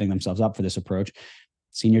are setting themselves up for this approach.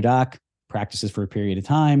 Senior doc practices for a period of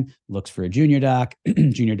time, looks for a junior doc.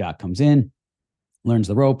 Junior doc comes in, learns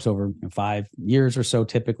the ropes over 5 years or so,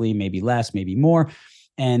 typically, maybe less, maybe more.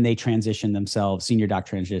 And they transition themselves. Senior doc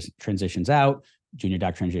transitions out, junior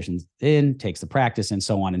doc transitions in, takes the practice, and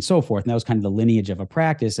so on and so forth. And that was kind of the lineage of a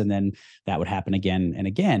practice. And then that would happen again and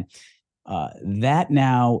again. That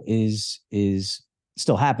now is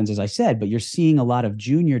still happens, as I said, but you're seeing a lot of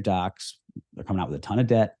junior docs. They're coming out with a ton of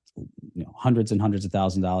debt, hundreds and hundreds of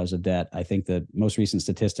 $1,000s of debt. I think the most recent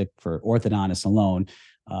statistic for orthodontists alone,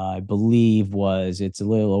 I believe it's a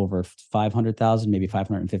little over 500,000, maybe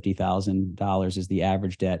 $550,000 is the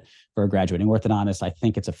average debt for a graduating orthodontist. I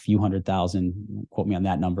think it's a few $100,000, quote me on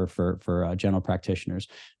that number, for general practitioners,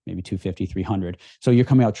 maybe 250, 300. So you're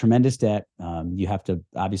coming out tremendous debt. You have to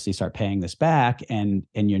obviously start paying this back, and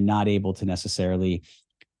you're not able to necessarily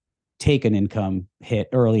take an income hit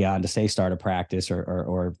early on to say start a practice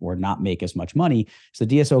or not make as much money. So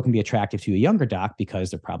the DSO can be attractive to a younger doc because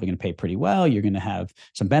they're probably going to pay pretty well. You're going to have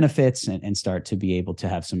some benefits and start to be able to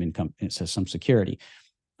have some income, so some security.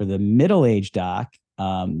 For the middle-aged doc,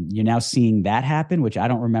 you're now seeing that happen, which I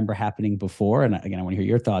don't remember happening before. And again, I want to hear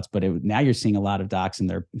your thoughts, but now you're seeing a lot of docs in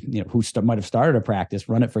there, who might have started a practice,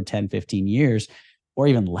 run it for 10, 15 years, or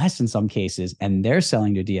even less in some cases, and they're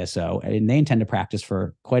selling to DSO, and they intend to practice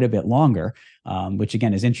for quite a bit longer, which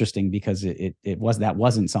again is interesting because that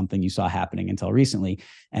wasn't something you saw happening until recently.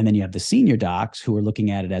 And then you have the senior docs who are looking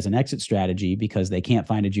at it as an exit strategy because they can't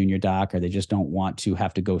find a junior doc, or they just don't want to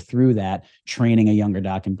have to go through that training a younger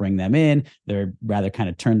doc and bring them in. They're rather kind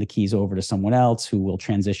of turn the keys over to someone else who will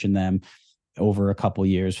transition them over a couple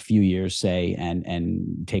years, few years, say,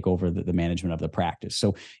 and take over the management of the practice.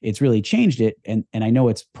 So it's really changed it. And I know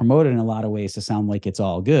it's promoted in a lot of ways to sound like it's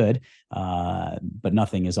all good, but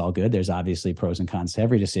nothing is all good. There's obviously pros and cons to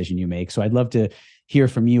every decision you make. So I'd love to hear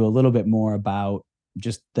from you a little bit more about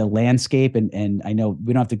just the landscape. And I know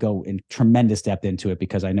we don't have to go in tremendous depth into it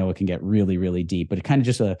because I know it can get really, really deep, but it kind of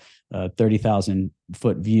just a 30,000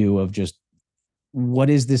 foot view of just what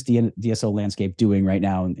is this DSO landscape doing right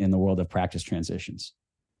now in the world of practice transitions?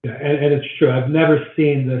 Yeah, and it's true. I've never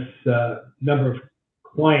seen this number of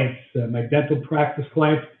clients, my dental practice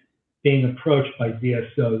clients, being approached by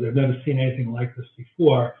DSOs. I've never seen anything like this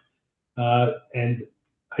before. And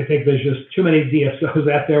I think there's just too many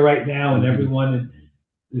DSOs out there right now, and everyone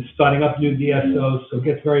is starting up new DSOs. So it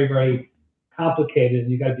gets very, very complicated,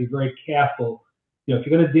 and you got to be very careful. If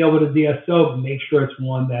you're going to deal with a DSO, make sure it's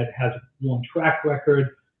one that has a long track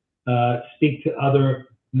record. Speak to other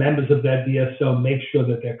members of that DSO. Make sure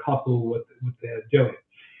that they're comfortable with what they're doing.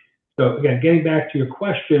 So again, getting back to your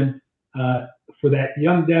question, for that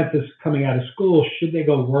young dentist coming out of school, should they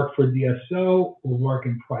go work for a DSO or work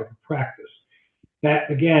in private practice? That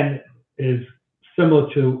again is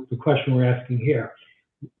similar to the question we're asking here.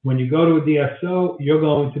 When you go to a DSO, you're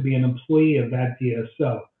going to be an employee of that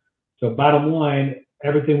DSO. So bottom line,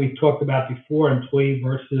 everything we talked about before, employee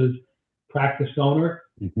versus practice owner,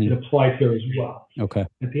 it applies here as well. Okay.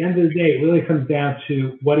 At the end of the day, it really comes down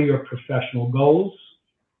to what are your professional goals,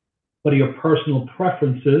 what are your personal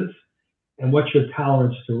preferences, and what's your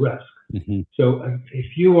tolerance to risk. So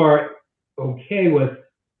if you are okay with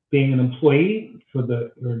being an employee for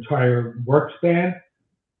your entire work span,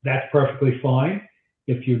 that's perfectly fine.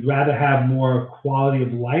 If you'd rather have more quality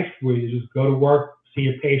of life where you just go to work, see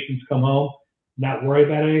your patients, come home, not worry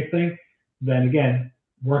about anything, then again,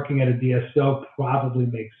 working at a DSO probably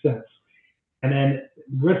makes sense. And then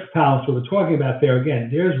risk tolerance, what we're talking about there, again,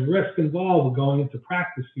 there's risk involved with going into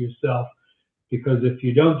practice for yourself, because if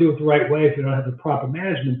you don't do it the right way, if you don't have the proper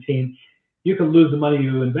management team, you can lose the money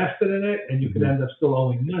you invested in it, and you could end up still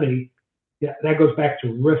owing money. Yeah, that goes back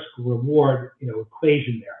to risk reward,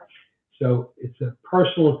 equation there. So it's a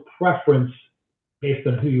personal preference based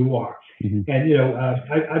on who you are. And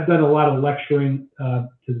I've done a lot of lecturing to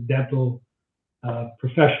the dental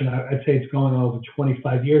profession. I'd say it's going on over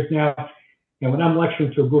 25 years now. And when I'm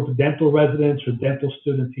lecturing to a group of dental residents or dental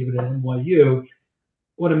students, even at NYU,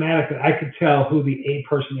 automatically I could tell who the A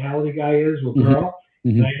personality guy is or girl,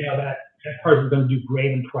 and I know that person's going to do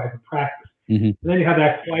great in private practice. And then you have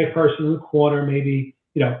that quiet person in the corner, maybe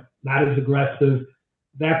not as aggressive.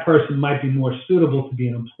 That person might be more suitable to be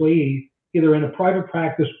an employee, either in a private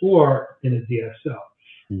practice or in a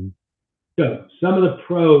DSO. So some of the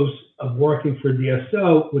pros of working for a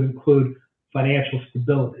DSO would include financial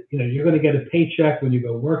stability. You're going to get a paycheck when you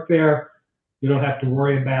go work there. You don't have to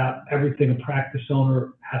worry about everything a practice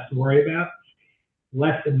owner has to worry about.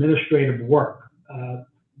 Less administrative work.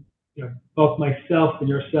 Both myself and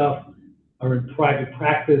yourself are in private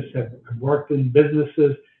practice, have worked in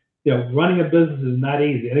businesses. Running a business is not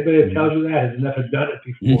easy. Anybody that tells you that has never done it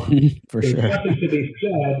before. For There's sure. nothing to be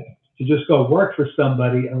said to just go work for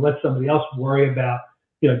somebody and let somebody else worry about,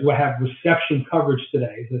 do I have reception coverage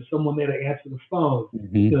today? Is there someone there to answer the phone?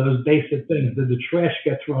 Those basic things. Did the trash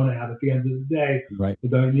get thrown out at the end of the day? Right. Or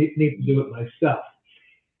do I need to do it myself?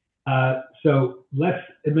 So less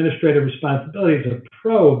administrative responsibility is a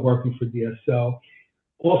pro of working for DSO.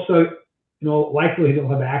 Also, likely they'll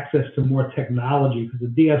have access to more technology because the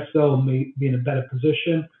DSO may be in a better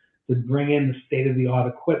position to bring in the state-of-the-art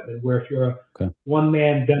equipment, where if you're a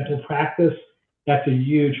one-man dental practice, that's a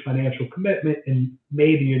huge financial commitment, and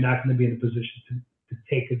maybe you're not going to be in a position to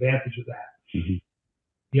take advantage of that.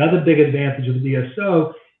 The other big advantage of the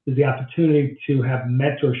DSO is the opportunity to have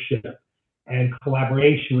mentorship and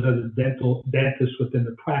collaboration with other dentists within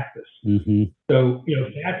the practice. So,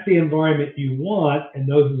 if that's the environment you want, and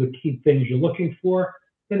those are the key things you're looking for,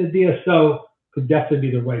 then the DSO could definitely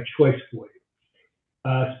be the right choice for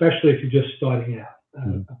you, especially if you're just starting out.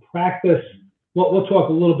 A practice, we'll talk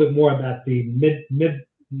a little bit more about the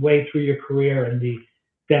midway through your career and the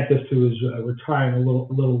dentist who is retiring a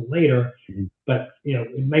little later, but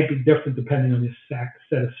it might be different depending on your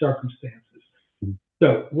set of circumstances.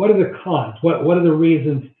 So what are the cons? What are the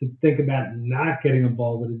reasons to think about not getting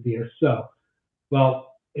involved with a DSO?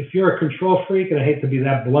 Well, if you're a control freak, and I hate to be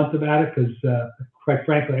that blunt about it, because quite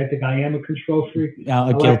frankly, I think I am a control freak.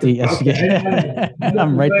 Guilty. Yes.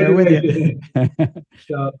 I'm right there with you.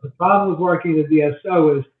 So the problem with working at a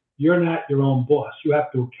DSO is you're not your own boss. You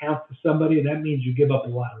have to account to somebody, and that means you give up a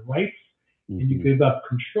lot of rights, and you give up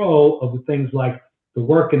control of the things like the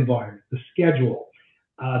work environment, the schedule,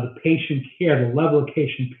 the patient care, the level of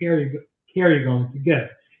patient care you're going to give.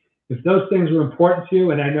 If those things were important to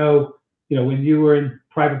you, and I know, when you were in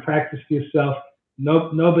private practice for yourself,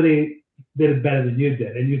 nobody did it better than you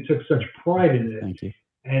did, and you took such pride in it. Thank you.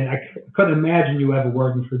 And I couldn't imagine you ever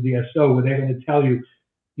working for DSO where they're going to tell you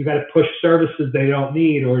got to push services they don't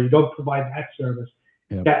need, or you don't provide that service.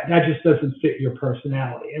 Yep. That just doesn't fit your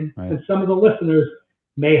personality. And Right. and some of the listeners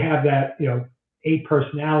may have that, a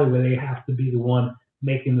personality where they have to be the one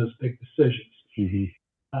making those big decisions.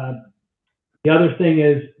 Mm-hmm. The other thing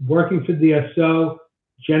is working for DSO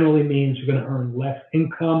generally means you're going to earn less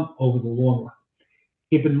income over the long run.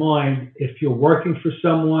 Keep in mind, if you're working for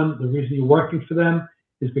someone, the reason you're working for them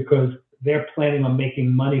is because they're planning on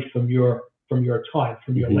making money from your time,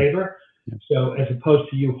 from your Mm-hmm. labor. Yep. So as opposed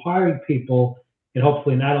to you hiring people and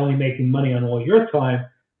hopefully not only making money on all your time,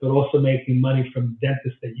 but also making money from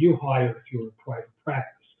dentists that you hire if you're a private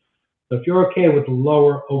practice. So if you're okay with the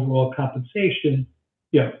lower overall compensation,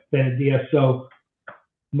 then a DSO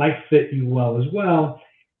might fit you well as well.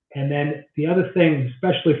 And then the other thing,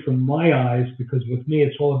 especially from my eyes, because with me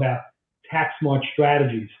it's all about tax smart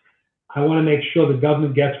strategies. I want to make sure the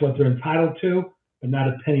government gets what they're entitled to, but not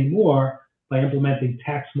a penny more, by implementing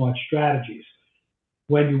tax smart strategies.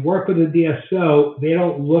 When you work with a DSO, they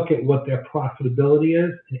don't look at what their profitability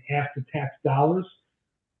is in after-tax dollars.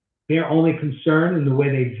 They're only concerned in the way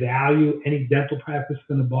they value any dental practice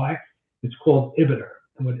they're going to buy. It's called EBITDA.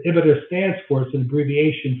 And what EBITDA stands for, it's an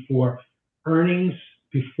abbreviation for earnings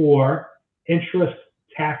before interest,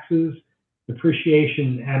 taxes,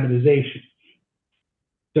 depreciation, and amortization.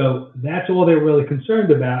 So that's all they're really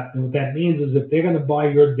concerned about. And what that means is if they're going to buy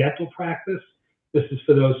your dental practice, this is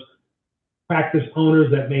for those practice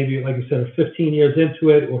owners that maybe, like I said, are 15 years into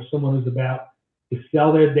it, or someone who's about to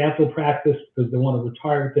sell their dental practice because they want to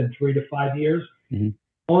retire within 3 to 5 years. Mm-hmm.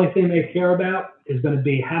 Only thing they care about is going to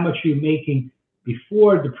be how much you're making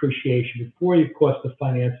before depreciation, before your cost of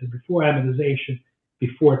financing, before amortization,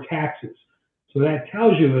 before taxes. So what that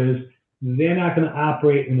tells you is they're not going to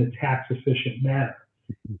operate in a tax efficient manner,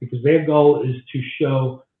 because their goal is to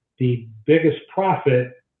show the biggest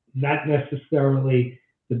profit, not necessarily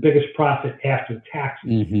the biggest profit after taxes.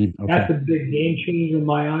 Mm-hmm. Okay. That's a big game changer in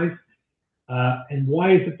my eyes. And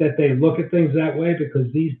why is it that they look at things that way?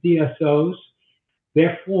 Because these DSOs,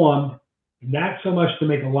 they're formed not so much to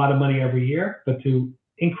make a lot of money every year, but to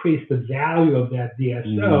increase the value of that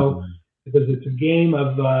DSO, because it's a game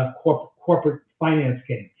of corporate finance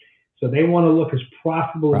game. So they want to look as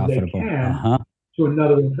profitable as they can to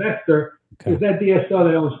another investor. Because that DSO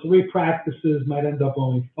that owns 3 practices might end up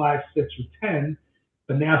owning 5, 6, or 10,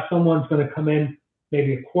 but now someone's going to come in,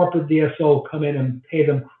 maybe a corporate DSO will come in and pay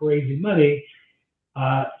them crazy money.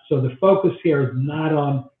 So the focus here is not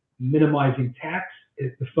on minimizing tax.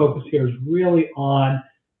 The focus here is really on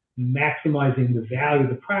maximizing the value of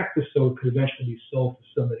the practice so it could eventually be sold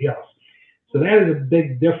to somebody else. So that is a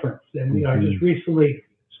big difference. And I just recently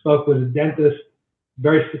spoke with a dentist,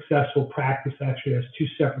 very successful practice, actually has 2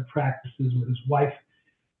 separate practices with his wife,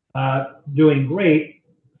 doing great.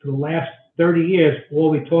 For the last 30 years, all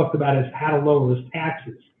we talked about is how to lower his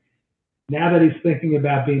taxes. Now that he's thinking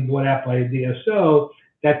about being bought out by a DSO,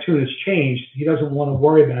 that tune has changed. He doesn't want to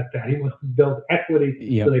worry about that. He wants to build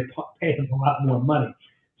equity so they pay him a lot more money.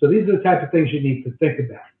 So these are the type of things you need to think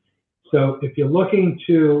about. So if you're looking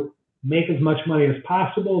to make as much money as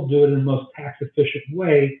possible, do it in the most tax efficient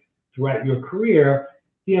way throughout your career,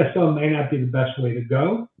 DSO may not be the best way to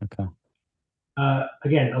go. Okay.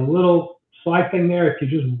 Again, a little side thing there, if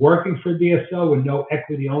you're just working for DSO with no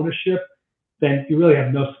equity ownership, then you really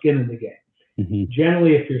have no skin in the game. Mm-hmm.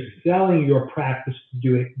 Generally, if you're selling your practice to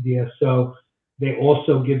do DSO, they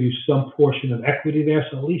also give you some portion of equity there,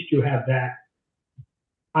 so at least you have that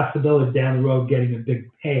possibility down the road getting a big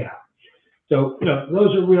payout. So,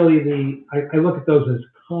 those are really I look at those as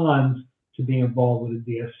cons to being involved with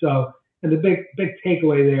a DSO. And the big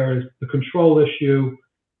takeaway there is the control issue.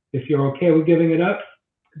 If you're okay with giving it up,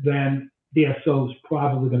 then DSO is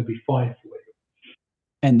probably going to be fine for you.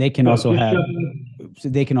 And they can also have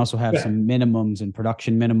some minimums and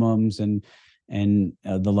production minimums and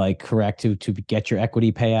the like, correct, to get your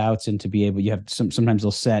equity payouts and to be able, you have sometimes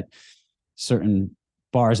they'll set certain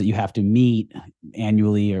bars that you have to meet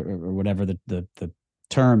annually or whatever the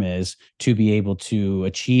term is to be able to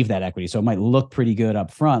achieve that equity. So it might look pretty good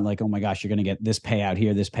up front, like, oh my gosh, you're going to get this payout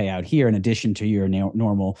here in addition to your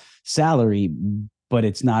normal salary, but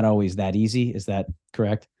it's not always that easy. Is that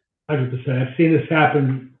correct? 100%. I've seen this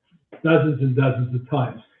happen dozens and dozens of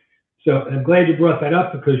times. So I'm glad you brought that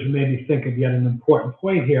up, because you made me think of yet an important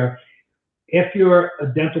point here. if you're a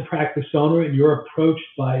dental practice owner and you're approached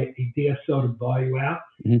by a DSO to buy you out,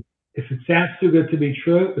 if it sounds too good to be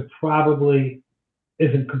true, it probably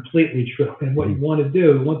isn't completely true. And what you want to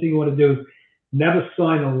do, one thing you want to do is never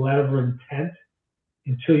sign a letter of intent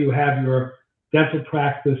until you have your dental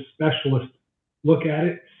practice specialist look at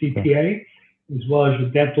it, CPA, as well as your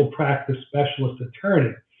dental practice specialist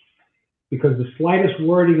attorney, because the slightest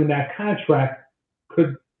wording in that contract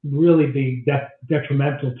could really be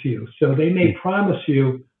detrimental to you. So they may promise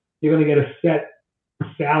you you're going to get a set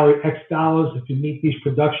salary, X dollars, if you meet these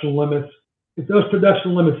production limits. If those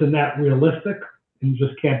production limits are not realistic and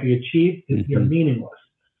just can't be achieved, you're meaningless.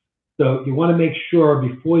 So you want to make sure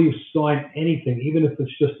before you sign anything, even if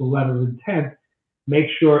it's just a letter of intent, make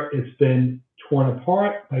sure it's been torn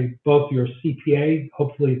apart by both your CPA,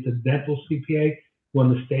 hopefully it's a dental CPA who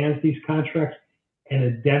understands these contracts, and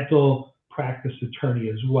a dental practice attorney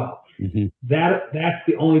as well. That's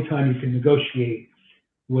the only time you can negotiate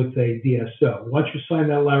with a DSO. Once you sign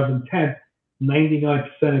that letter of intent, 99%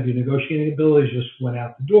 of your negotiating abilities just went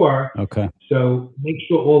out the door. So make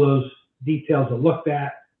sure all those details are looked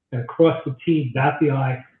at and cross the T, dot the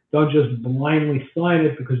I. Don't just blindly sign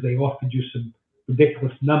it because they offered you some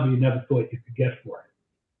ridiculous number you never thought you could get for it.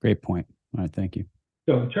 Great point. All right, thank you.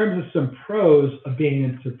 So in terms of some pros of being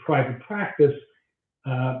into private practice,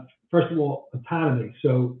 first of all, autonomy.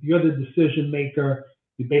 So you're the decision maker.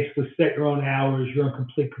 You basically set your own hours. You're in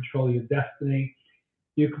complete control of your destiny.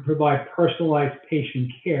 You can provide personalized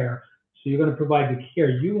patient care. So you're going to provide the care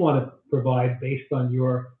you want to provide based on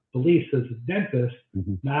your beliefs as a dentist,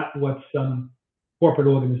 not what some corporate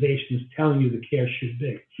organization is telling you the care should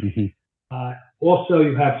be. Also,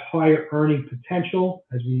 you have higher earning potential,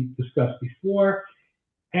 as we discussed before.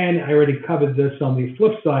 And I already covered this on the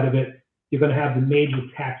flip side of it. You're going to have the major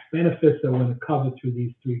tax benefits that we're going to cover through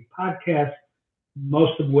these 3 podcasts,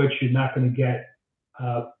 most of which you're not going to get,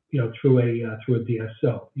 through a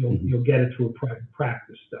DSO. You'll get it through a private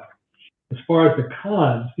practice stuff. As far as the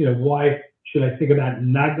cons, why should I think about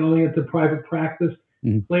not going into private practice?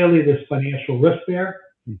 Clearly, there's financial risk there.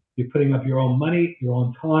 You're putting up your own money, your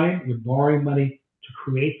own time. You're borrowing money to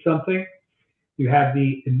create something. You have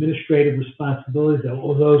the administrative responsibilities, that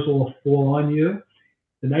all those will fall on you.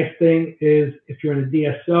 The nice thing is if you're in a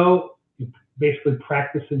DSO, you basically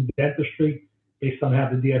practice in dentistry based on how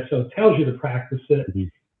the DSO tells you to practice it,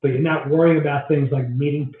 but you're not worrying about things like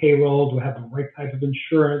meeting payrolls or having the right type of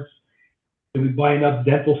insurance. Do we buy enough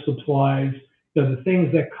dental supplies? The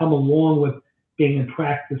things that come along with being a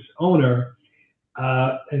practice owner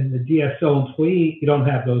and the DSO employee, you don't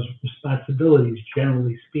have those responsibilities,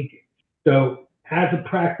 generally speaking. So as a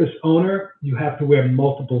practice owner, you have to wear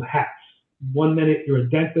multiple hats. One minute you're a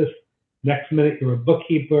dentist, next minute you're a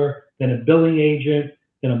bookkeeper, then a billing agent,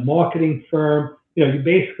 then a marketing firm. You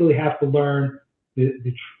basically have to learn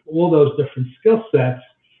all those different skill sets.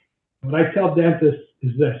 What I tell dentists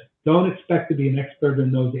is this: don't expect to be an expert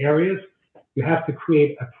in those areas. You have to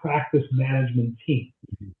create a practice management team.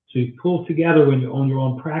 So you pull together when you own your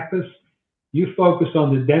own practice. You focus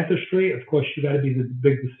on the dentistry. Of course, you got to be the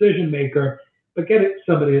big decision maker, but get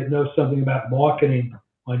somebody that knows something about marketing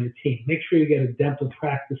on your team. Make sure you get a dental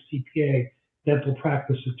practice CPA, dental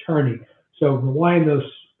practice attorney. So rely on those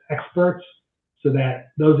experts so that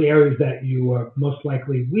those areas that you are most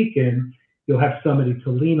likely weak in, you'll have somebody to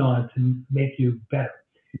lean on to make you better.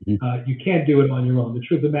 You can't do it on your own. The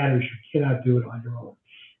truth of the matter is you cannot do it on your own.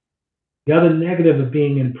 The other negative of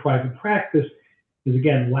being in private practice is,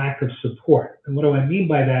 again, lack of support. And what do I mean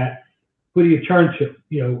by that? Who do you turn to?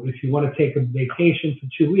 If you want to take a vacation for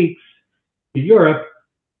 2 weeks to Europe,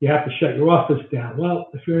 you have to shut your office down. Well,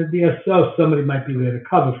 if you're in a DSO, somebody might be there to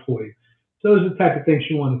cover for you. So those are the type of things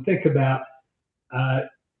you want to think about.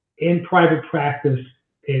 In private practice,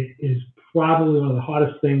 it is probably one of the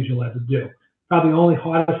hardest things you'll ever do. Probably the only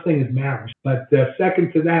hardest thing is marriage. But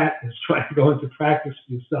second to that is trying to go into practice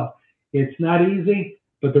for yourself. It's not easy,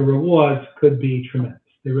 but the rewards could be tremendous.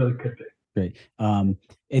 They really could be. Great.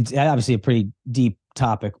 It's obviously a pretty deep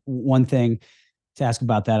topic. One thing to ask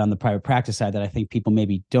about that on the private practice side that I think people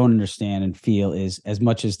maybe don't understand and feel is, as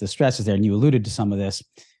much as the stress is there, and you alluded to some of this,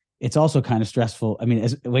 it's also kind of stressful. I mean,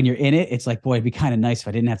 when you're in it, it's like, boy, it'd be kind of nice if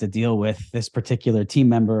I didn't have to deal with this particular team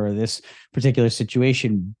member or this particular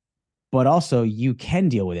situation. But also you can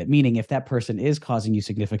deal with it, meaning if that person is causing you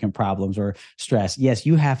significant problems or stress, yes,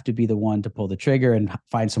 you have to be the one to pull the trigger and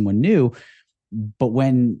find someone new. But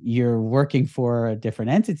when you're working for a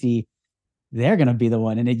different entity, they're going to be the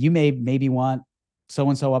one. And you maybe want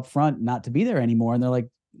so-and-so up front not to be there anymore. And they're like,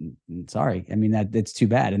 sorry. I mean, that's too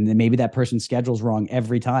bad. And then maybe that person's schedule's wrong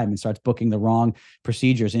every time and starts booking the wrong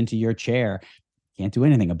procedures into your chair. can't do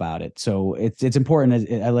anything about it. So it's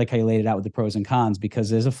important. I like how you laid it out with the pros and cons, because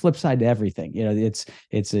there's a flip side to everything.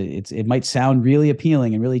 It might sound really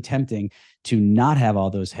appealing and really tempting to not have all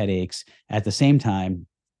those headaches. At the same time,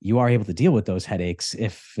 you are able to deal with those headaches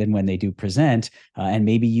if and when they do present. And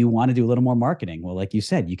maybe you want to do a little more marketing. Well, like you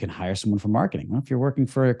said, you can hire someone for marketing. Well, if you're working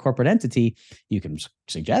for a corporate entity, you can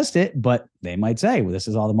suggest it, but they might say, well, this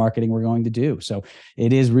is all the marketing we're going to do. So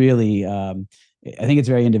it is really, I think it's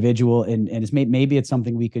very individual, and it's maybe it's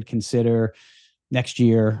something we could consider next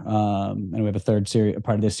year. And we have a third series,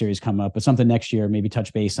 part of this series coming up, but something next year, maybe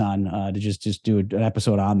touch base on to just do an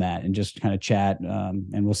episode on that and just kind of chat.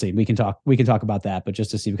 And we'll see. We can talk about that, but just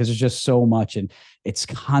to see, because there's just so much, and it's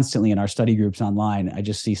constantly in our study groups online. I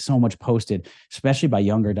just see so much posted, especially by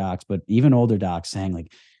younger docs, but even older docs, saying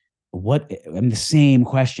like, the same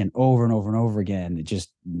question over and over and over again. It just,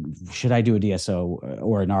 should I do a DSO,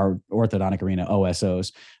 or in our orthodontic arena,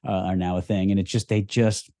 OSOs are now a thing. And it's just,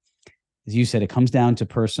 as you said, it comes down to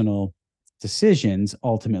personal decisions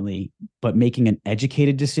ultimately, but making an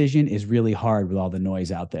educated decision is really hard with all the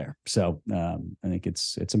noise out there. So I think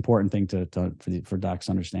it's important thing for docs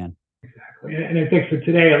to understand. Exactly. And I think for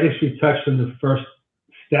today, at least we touched on the first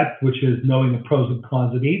step, which is knowing the pros and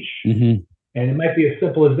cons of each. Mm-hmm. And it might be as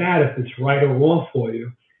simple as that if it's right or wrong for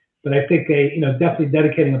you. But I think definitely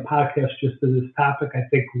dedicating a podcast just to this topic, I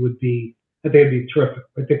think it'd be terrific.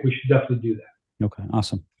 I think we should definitely do that. Okay,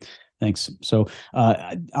 awesome. Thanks. So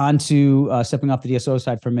on to stepping off the DSO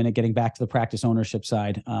side for a minute, getting back to the practice ownership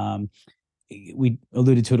side. We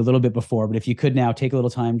alluded to it a little bit before, but if you could now take a little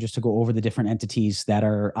time just to go over the different entities that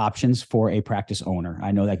are options for a practice owner.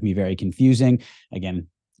 I know that can be very confusing. Again,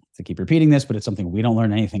 to keep repeating this, but it's something we don't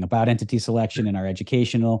learn anything about entity selection in our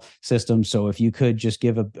educational system. So if you could just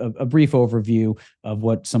give a brief overview of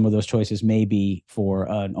what some of those choices may be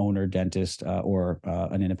for an owner, dentist, or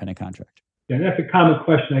an independent contractor. Yeah, that's a common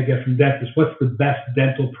question I get from dentists. What's the best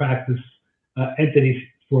dental practice entity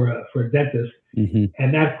for a dentist? Mm-hmm.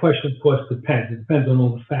 And that question, of course, depends. It depends on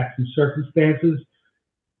all the facts and circumstances.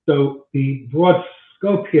 So the broad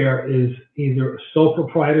scope here is either sole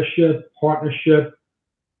proprietorship, partnership,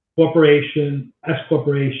 corporation, S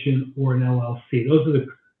corporation, or an LLC. Those are the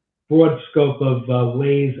broad scope of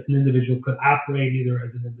ways an individual could operate, either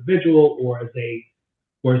as an individual or as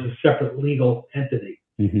a separate legal entity.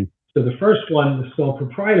 Mm-hmm. So the first one, the sole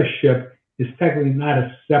proprietorship, is technically not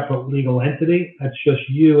a separate legal entity. That's just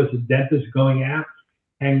you as a dentist going out,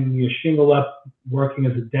 hanging your shingle up, working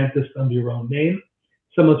as a dentist under your own name,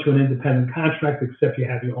 similar to an independent contract, except you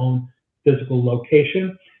have your own physical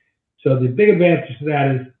location. So the big advantage to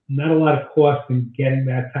that is not a lot of cost in getting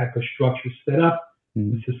that type of structure set up.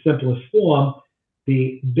 Mm-hmm. It's the simplest form.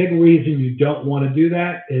 The big reason you don't want to do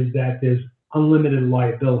that is that there's unlimited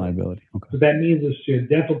liability. Okay. So that means if your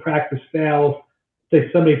dental practice fails,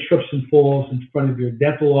 say somebody trips and falls in front of your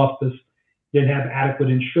dental office, didn't have adequate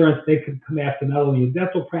insurance, they could come after not only your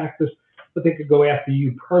dental practice, but they could go after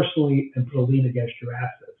you personally and put a lien against your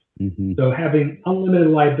assets. Mm-hmm. So having unlimited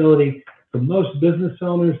liability for most business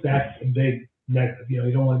owners, that's a big negative.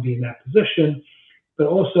 You don't want to be in that position. But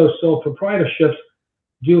also sole proprietorships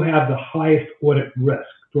do have the highest audit risk.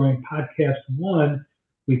 During podcast 1,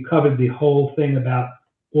 we covered the whole thing about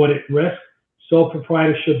audit risk. Sole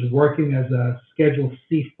proprietorships working as a Schedule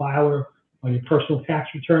C filer on your personal tax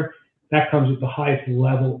return, that comes with the highest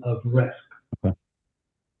level of risk. Okay.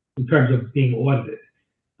 In terms of being audited.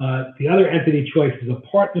 The other entity choice is a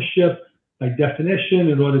partnership. By definition,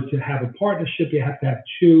 in order to have a partnership, you have to have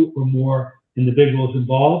 2 or more individuals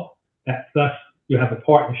involved. Thus, you have a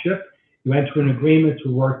partnership. You enter an agreement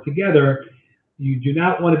to work together. You do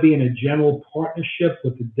not want to be in a general partnership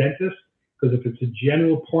with the dentist, because if it's a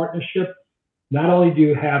general partnership, not only do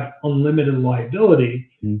you have unlimited liability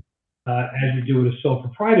as you do with a sole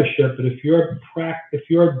proprietorship, but if your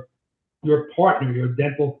partner, your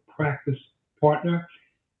dental practice partner,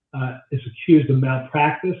 is accused of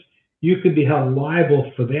malpractice, you could be held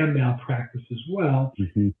liable for their malpractice as well.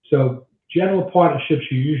 Mm-hmm. So general partnerships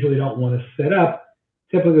you usually don't want to set up.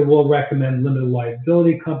 Typically, we'll recommend limited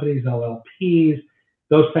liability companies, LLPs,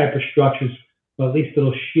 those type of structures, but at least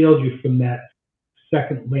it'll shield you from that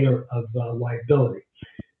second layer of liability.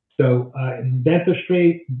 So in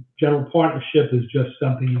dentistry, general partnership is just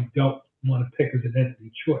something you don't want to pick as an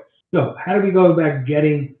entity choice. So how do we go about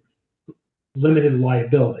getting limited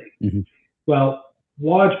liability? Mm-hmm. Well,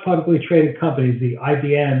 large publicly traded companies, the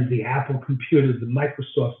IBM, the Apple computers, the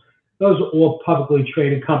Microsoft, those are all publicly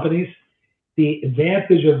traded companies. The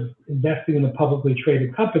advantage of investing in a publicly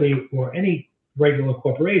traded company or any regular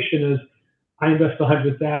corporation is I invest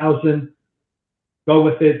 $100,000, go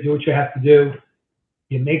with it, do what you have to do.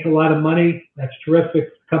 You make a lot of money, that's terrific.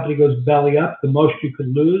 The company goes belly up. The most you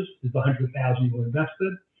could lose is the $100,000 you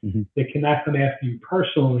invested. Mm-hmm. They cannot come after you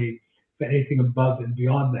personally for anything above and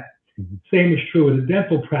beyond that. Mm-hmm. Same is true with a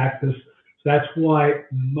dental practice. So that's why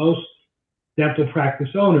most dental practice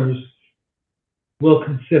owners will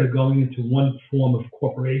consider going into one form of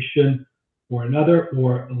corporation or another,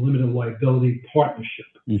 or a limited liability partnership.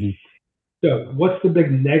 Mm-hmm. So what's the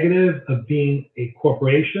big negative of being a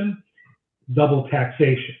corporation? Double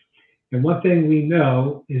taxation. And one thing we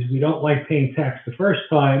know is we don't like paying tax the first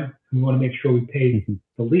time. We want to make sure we pay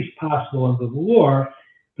the least possible under the law.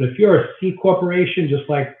 But if you're a C corporation, just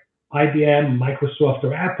like IBM, Microsoft,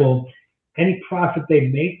 or Apple, any profit they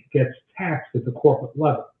make gets taxed at the corporate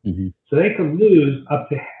level. Mm-hmm. So they can lose up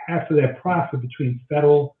to half of their profit between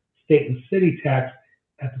federal, state, and city tax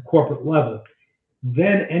at the corporate level.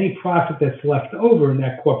 Then any profit that's left over in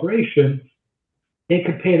that corporation, they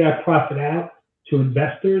could pay that profit out to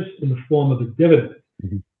investors in the form of a dividend.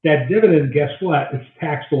 Mm-hmm. That dividend, guess what? It's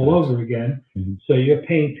taxed all over again. Mm-hmm. So you're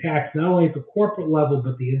paying tax not only at the corporate level,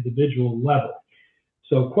 but the individual level.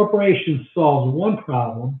 So corporation solves one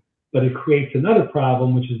problem, but it creates another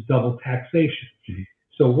problem, which is double taxation. Mm-hmm.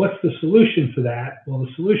 So what's the solution for that? Well,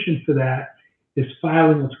 the solution for that is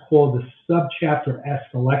filing what's called the Subchapter S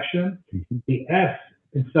election. Mm-hmm. The S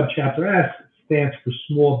in Subchapter S stands for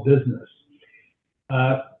small business.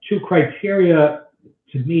 Two criteria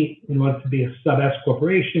to meet in order to be a sub-S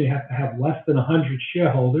corporation: you have to have less than 100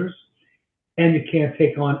 shareholders, and you can't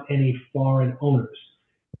take on any foreign owners.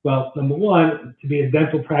 Well, number one, to be a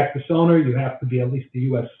dental practice owner, you have to be at least a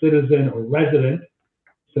U.S. citizen or resident,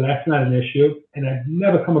 so that's not an issue. And I've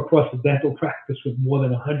never come across a dental practice with more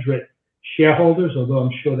than 100 shareholders, although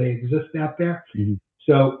I'm sure they exist out there. Mm-hmm.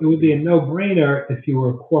 So it would be a no-brainer if you were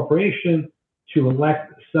a corporation to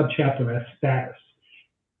elect Subchapter S status.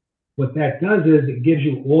 What that does is it gives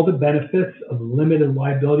you all the benefits of limited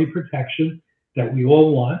liability protection that we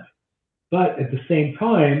all want, but at the same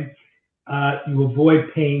time, you avoid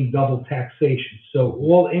paying double taxation. So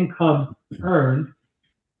all income earned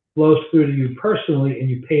flows through to you personally, and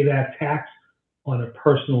you pay that tax on a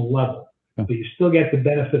personal level. But you still get the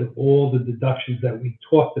benefit of all the deductions that we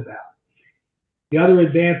talked about. The other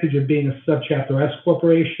advantage of being a Subchapter S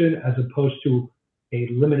corporation as opposed to a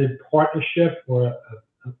limited partnership or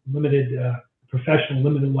a limited professional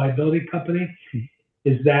limited liability company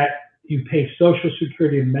is that you pay Social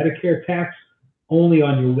Security and Medicare tax only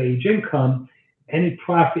on your wage income. Any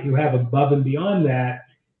profit you have above and beyond that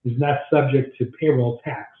is not subject to payroll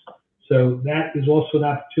tax. So that is also an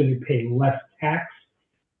opportunity to pay less tax,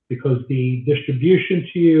 because the distribution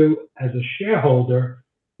to you as a shareholder,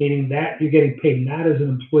 meaning that you're getting paid not as an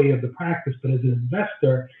employee of the practice, but as an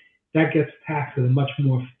investor, that gets taxed at a much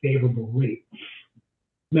more favorable rate.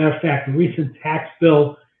 Matter of fact, the recent tax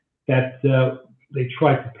bill that they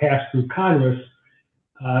tried to pass through Congress,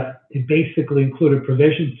 it basically included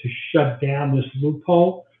provisions to shut down this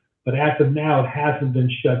loophole, but as of now, it hasn't been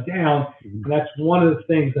shut down. And that's one of the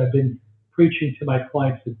things I've been preaching to my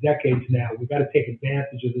clients for decades now. We've got to take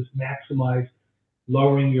advantage of this, maximize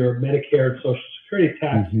lowering your Medicare and Social Security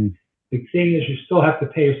tax. Mm-hmm. The thing is, you still have to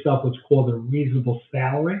pay yourself what's called a reasonable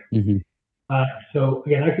salary. Mm-hmm. So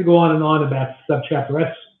again, I could go on and on about Subchapter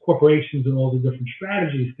S corporations and all the different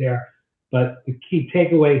strategies there, but the key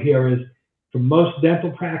takeaway here is, for most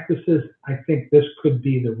dental practices, I think this could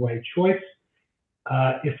be the right choice.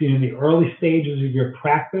 If you're in the early stages of your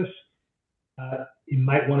practice, you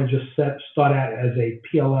might want to just start out as a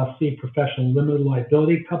PLLC, professional limited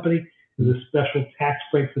liability company. There's a special tax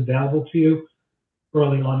breaks available to you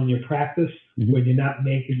early on in your practice when you're not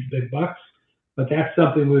making big bucks. But that's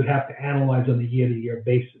something we would have to analyze on a year-to-year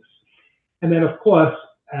basis. And then, of course,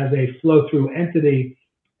 as a flow-through entity,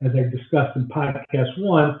 as I discussed in podcast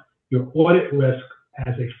 1, your audit risk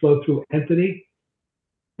as a flow-through entity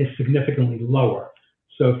is significantly lower.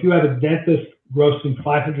 So if you have a dentist grossing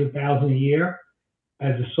 $500,000 a year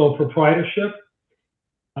as a sole proprietorship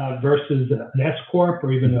versus an S corp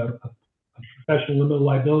or even a professional limited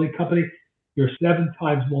liability company, you're 7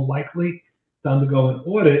 times more likely to undergo an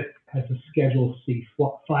audit as a Schedule C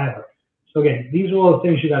filer. So again, these are all the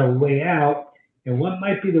things you got to weigh out, and what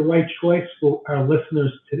might be the right choice for our listeners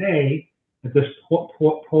today at this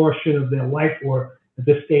portion of their life or at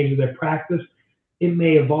this stage of their practice. It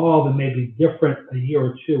may evolve and may be different a year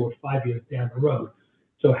or 2 or 5 years down the road.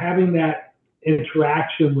 So having that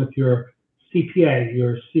interaction with your CPA,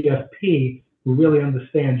 your CFP, who really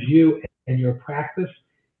understands you and your practice,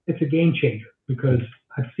 it's a game changer, because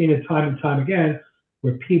I've seen it time and time again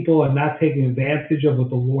where people are not taking advantage of what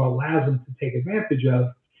the law allows them to take advantage of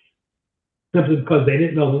simply because they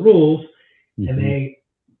didn't know the rules, and they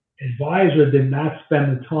advisor did not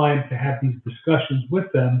spend the time to have these discussions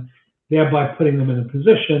with them, thereby putting them in a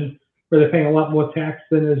position where they're paying a lot more tax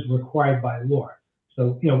than is required by law.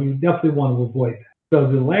 So, we definitely want to avoid that. So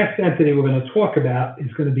the last entity we're going to talk about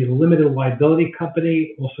is going to be the limited liability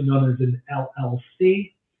company, also known as an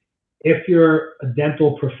LLC. If you're a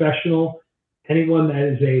dental professional, anyone that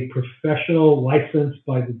is a professional licensed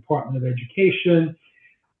by the Department of Education,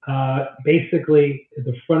 basically at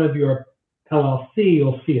the front of your LLC,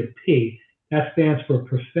 you'll see a P. That stands for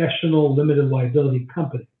Professional Limited Liability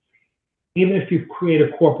Company. Even if you create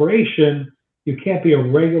a corporation, you can't be a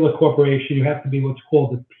regular corporation. You have to be what's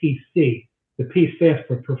called a PC. The P stands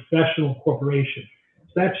for Professional Corporation.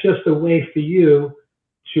 So that's just a way for you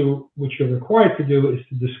to, what you're required to do is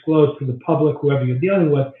to disclose to the public, whoever you're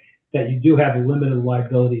dealing with, that you do have a limited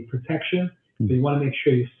liability protection. So you want to make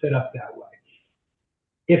sure you set up that way.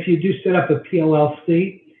 If you do set up a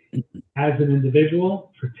PLLC as an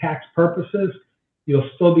individual for tax purposes, you'll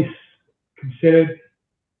still be considered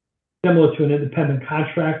similar to an independent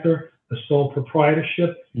contractor, a sole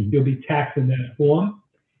proprietorship. You'll be taxed in that form.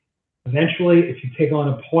 Eventually, if you take on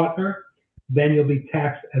a partner, then you'll be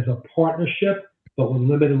taxed as a partnership, but with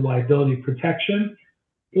limited liability protection.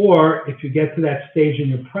 Or if you get to that stage in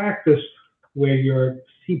your practice where your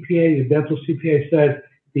CPA, your dental CPA says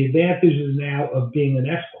the advantages now of being an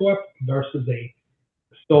S Corp versus a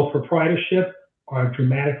sole proprietorship are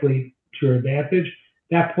dramatically to your advantage.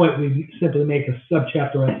 At that point, we simply make a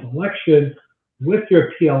subchapter S election with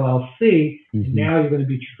your PLLC, and now you're going to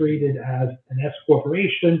be treated as an S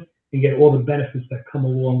corporation and get all the benefits that come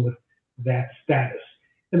along with that status.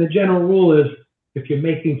 And the general rule is if you're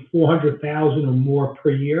making $400,000 or more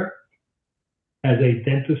per year as a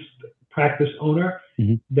dentist practice owner,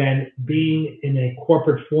 then being in a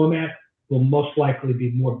corporate format will most likely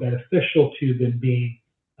be more beneficial to you than being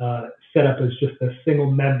set up as just a single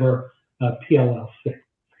member PLLC.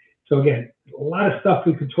 So again, a lot of stuff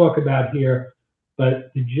we could talk about here,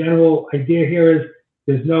 but the general idea here is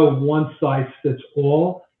there's no one size fits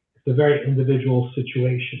all. It's a very individual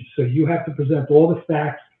situation. So you have to present all the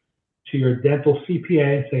facts to your dental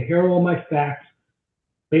CPA and say, here are all my facts.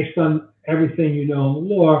 Based on everything you know in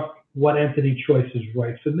law, what entity choice is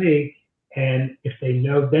right for me? And if they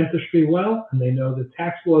know dentistry well and they know the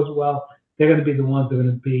tax laws well, they're going to be the ones that are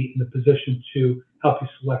going to be in the position to help you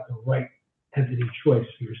select the right entity choice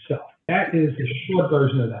for yourself. That is the short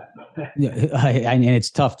version of that. Yeah, and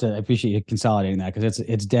it's tough to. I appreciate you consolidating that because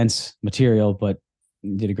it's dense material, but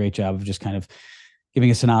you did a great job of just kind of giving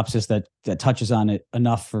a synopsis that touches on it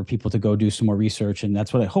enough for people to go do some more research. And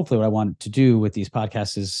that's hopefully what I want to do with these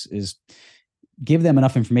podcasts is give them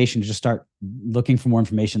enough information to just start looking for more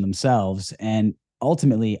information themselves. And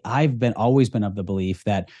ultimately, I've always been of the belief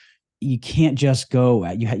that you can't just go.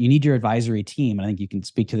 You need your advisory team. And I think you can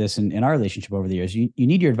speak to this in our relationship over the years. You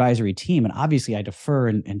need your advisory team. And obviously I defer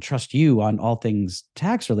and trust you on all things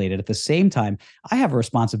tax related. At the same time, I have a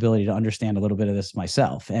responsibility to understand a little bit of this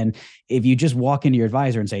myself. And if you just walk into your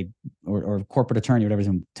advisor and say, or corporate attorney, or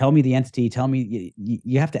whatever, tell me the entity, tell me,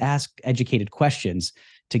 you have to ask educated questions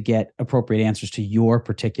to get appropriate answers to your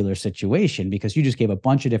particular situation, because you just gave a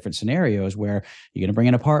bunch of different scenarios where you're going to bring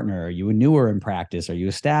in a partner, are you newer in practice, are you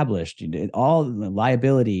established, all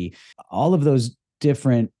liability, all of those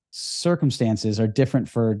different circumstances are different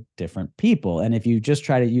for different people. And if you just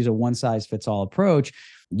try to use a one size fits all approach,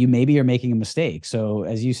 you maybe are making a mistake. So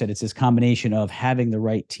as you said, it's this combination of having the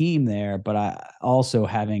right team there, but also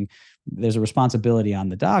there's a responsibility on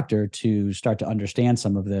the doctor to start to understand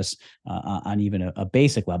some of this on even a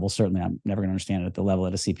basic level. Certainly, I'm never going to understand it at the level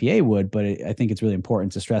that a CPA would, but I think it's really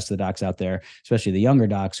important to stress to the docs out there, especially the younger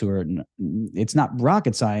docs who are, it's not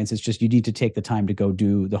rocket science. It's just you need to take the time to go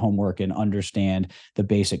do the homework and understand the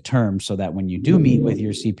basic terms so that when you do meet with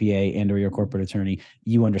your CPA and or your corporate attorney,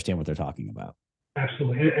 you understand what they're talking about.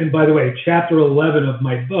 Absolutely. And by the way, chapter 11 of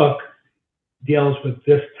my book deals with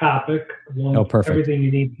this topic, along with everything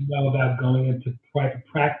you need to know about going into private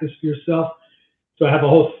practice for yourself. So I have a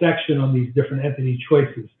whole section on these different entity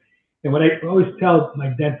choices. And what I always tell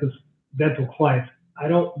my dental clients, I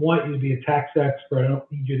don't want you to be a tax expert. I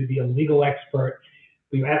don't need you to be a legal expert.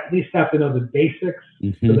 But you at least have to know the basics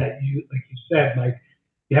so that you, like you said, Mike,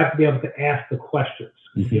 you have to be able to ask the questions.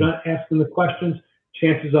 If you're not asking the questions,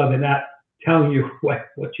 chances are they're not telling you what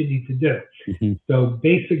you need to do. So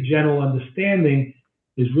basic general understanding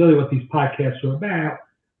is really what these podcasts are about,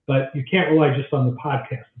 but you can't rely just on the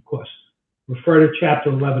podcast, of course. Refer to chapter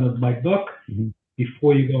 11 of my book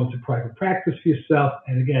before you go into private practice for yourself.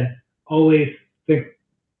 And again, always think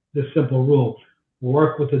the simple rule: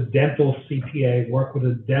 work with a dental CPA, work with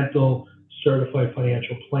a dental certified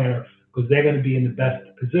financial planner because they're going to be in the best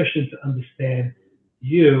position to understand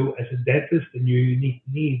you as a dentist and your unique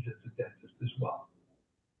needs as a dentist as well.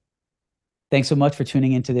 Thanks so much for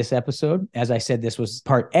tuning into this episode. As I said, this was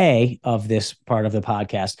part A of this part of the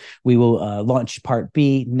podcast. We will launch part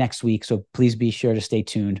B next week, so please be sure to stay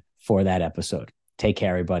tuned for that episode. Take care,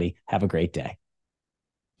 everybody. Have a great day.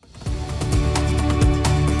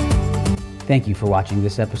 Thank you for watching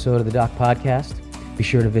this episode of the Doc Podcast. Be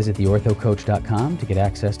sure to visit theorthocoach.com to get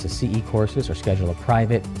access to CE courses or schedule a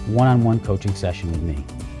private one-on-one coaching session with me.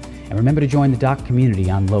 And remember to join the Doc community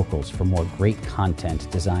on Locals for more great content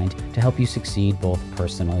designed to help you succeed both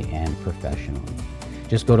personally and professionally.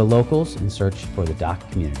 Just go to Locals and search for the Doc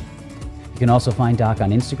community. You can also find Doc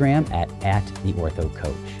on Instagram at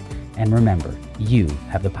 @theorthocoach. And remember, you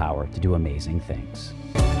have the power to do amazing things.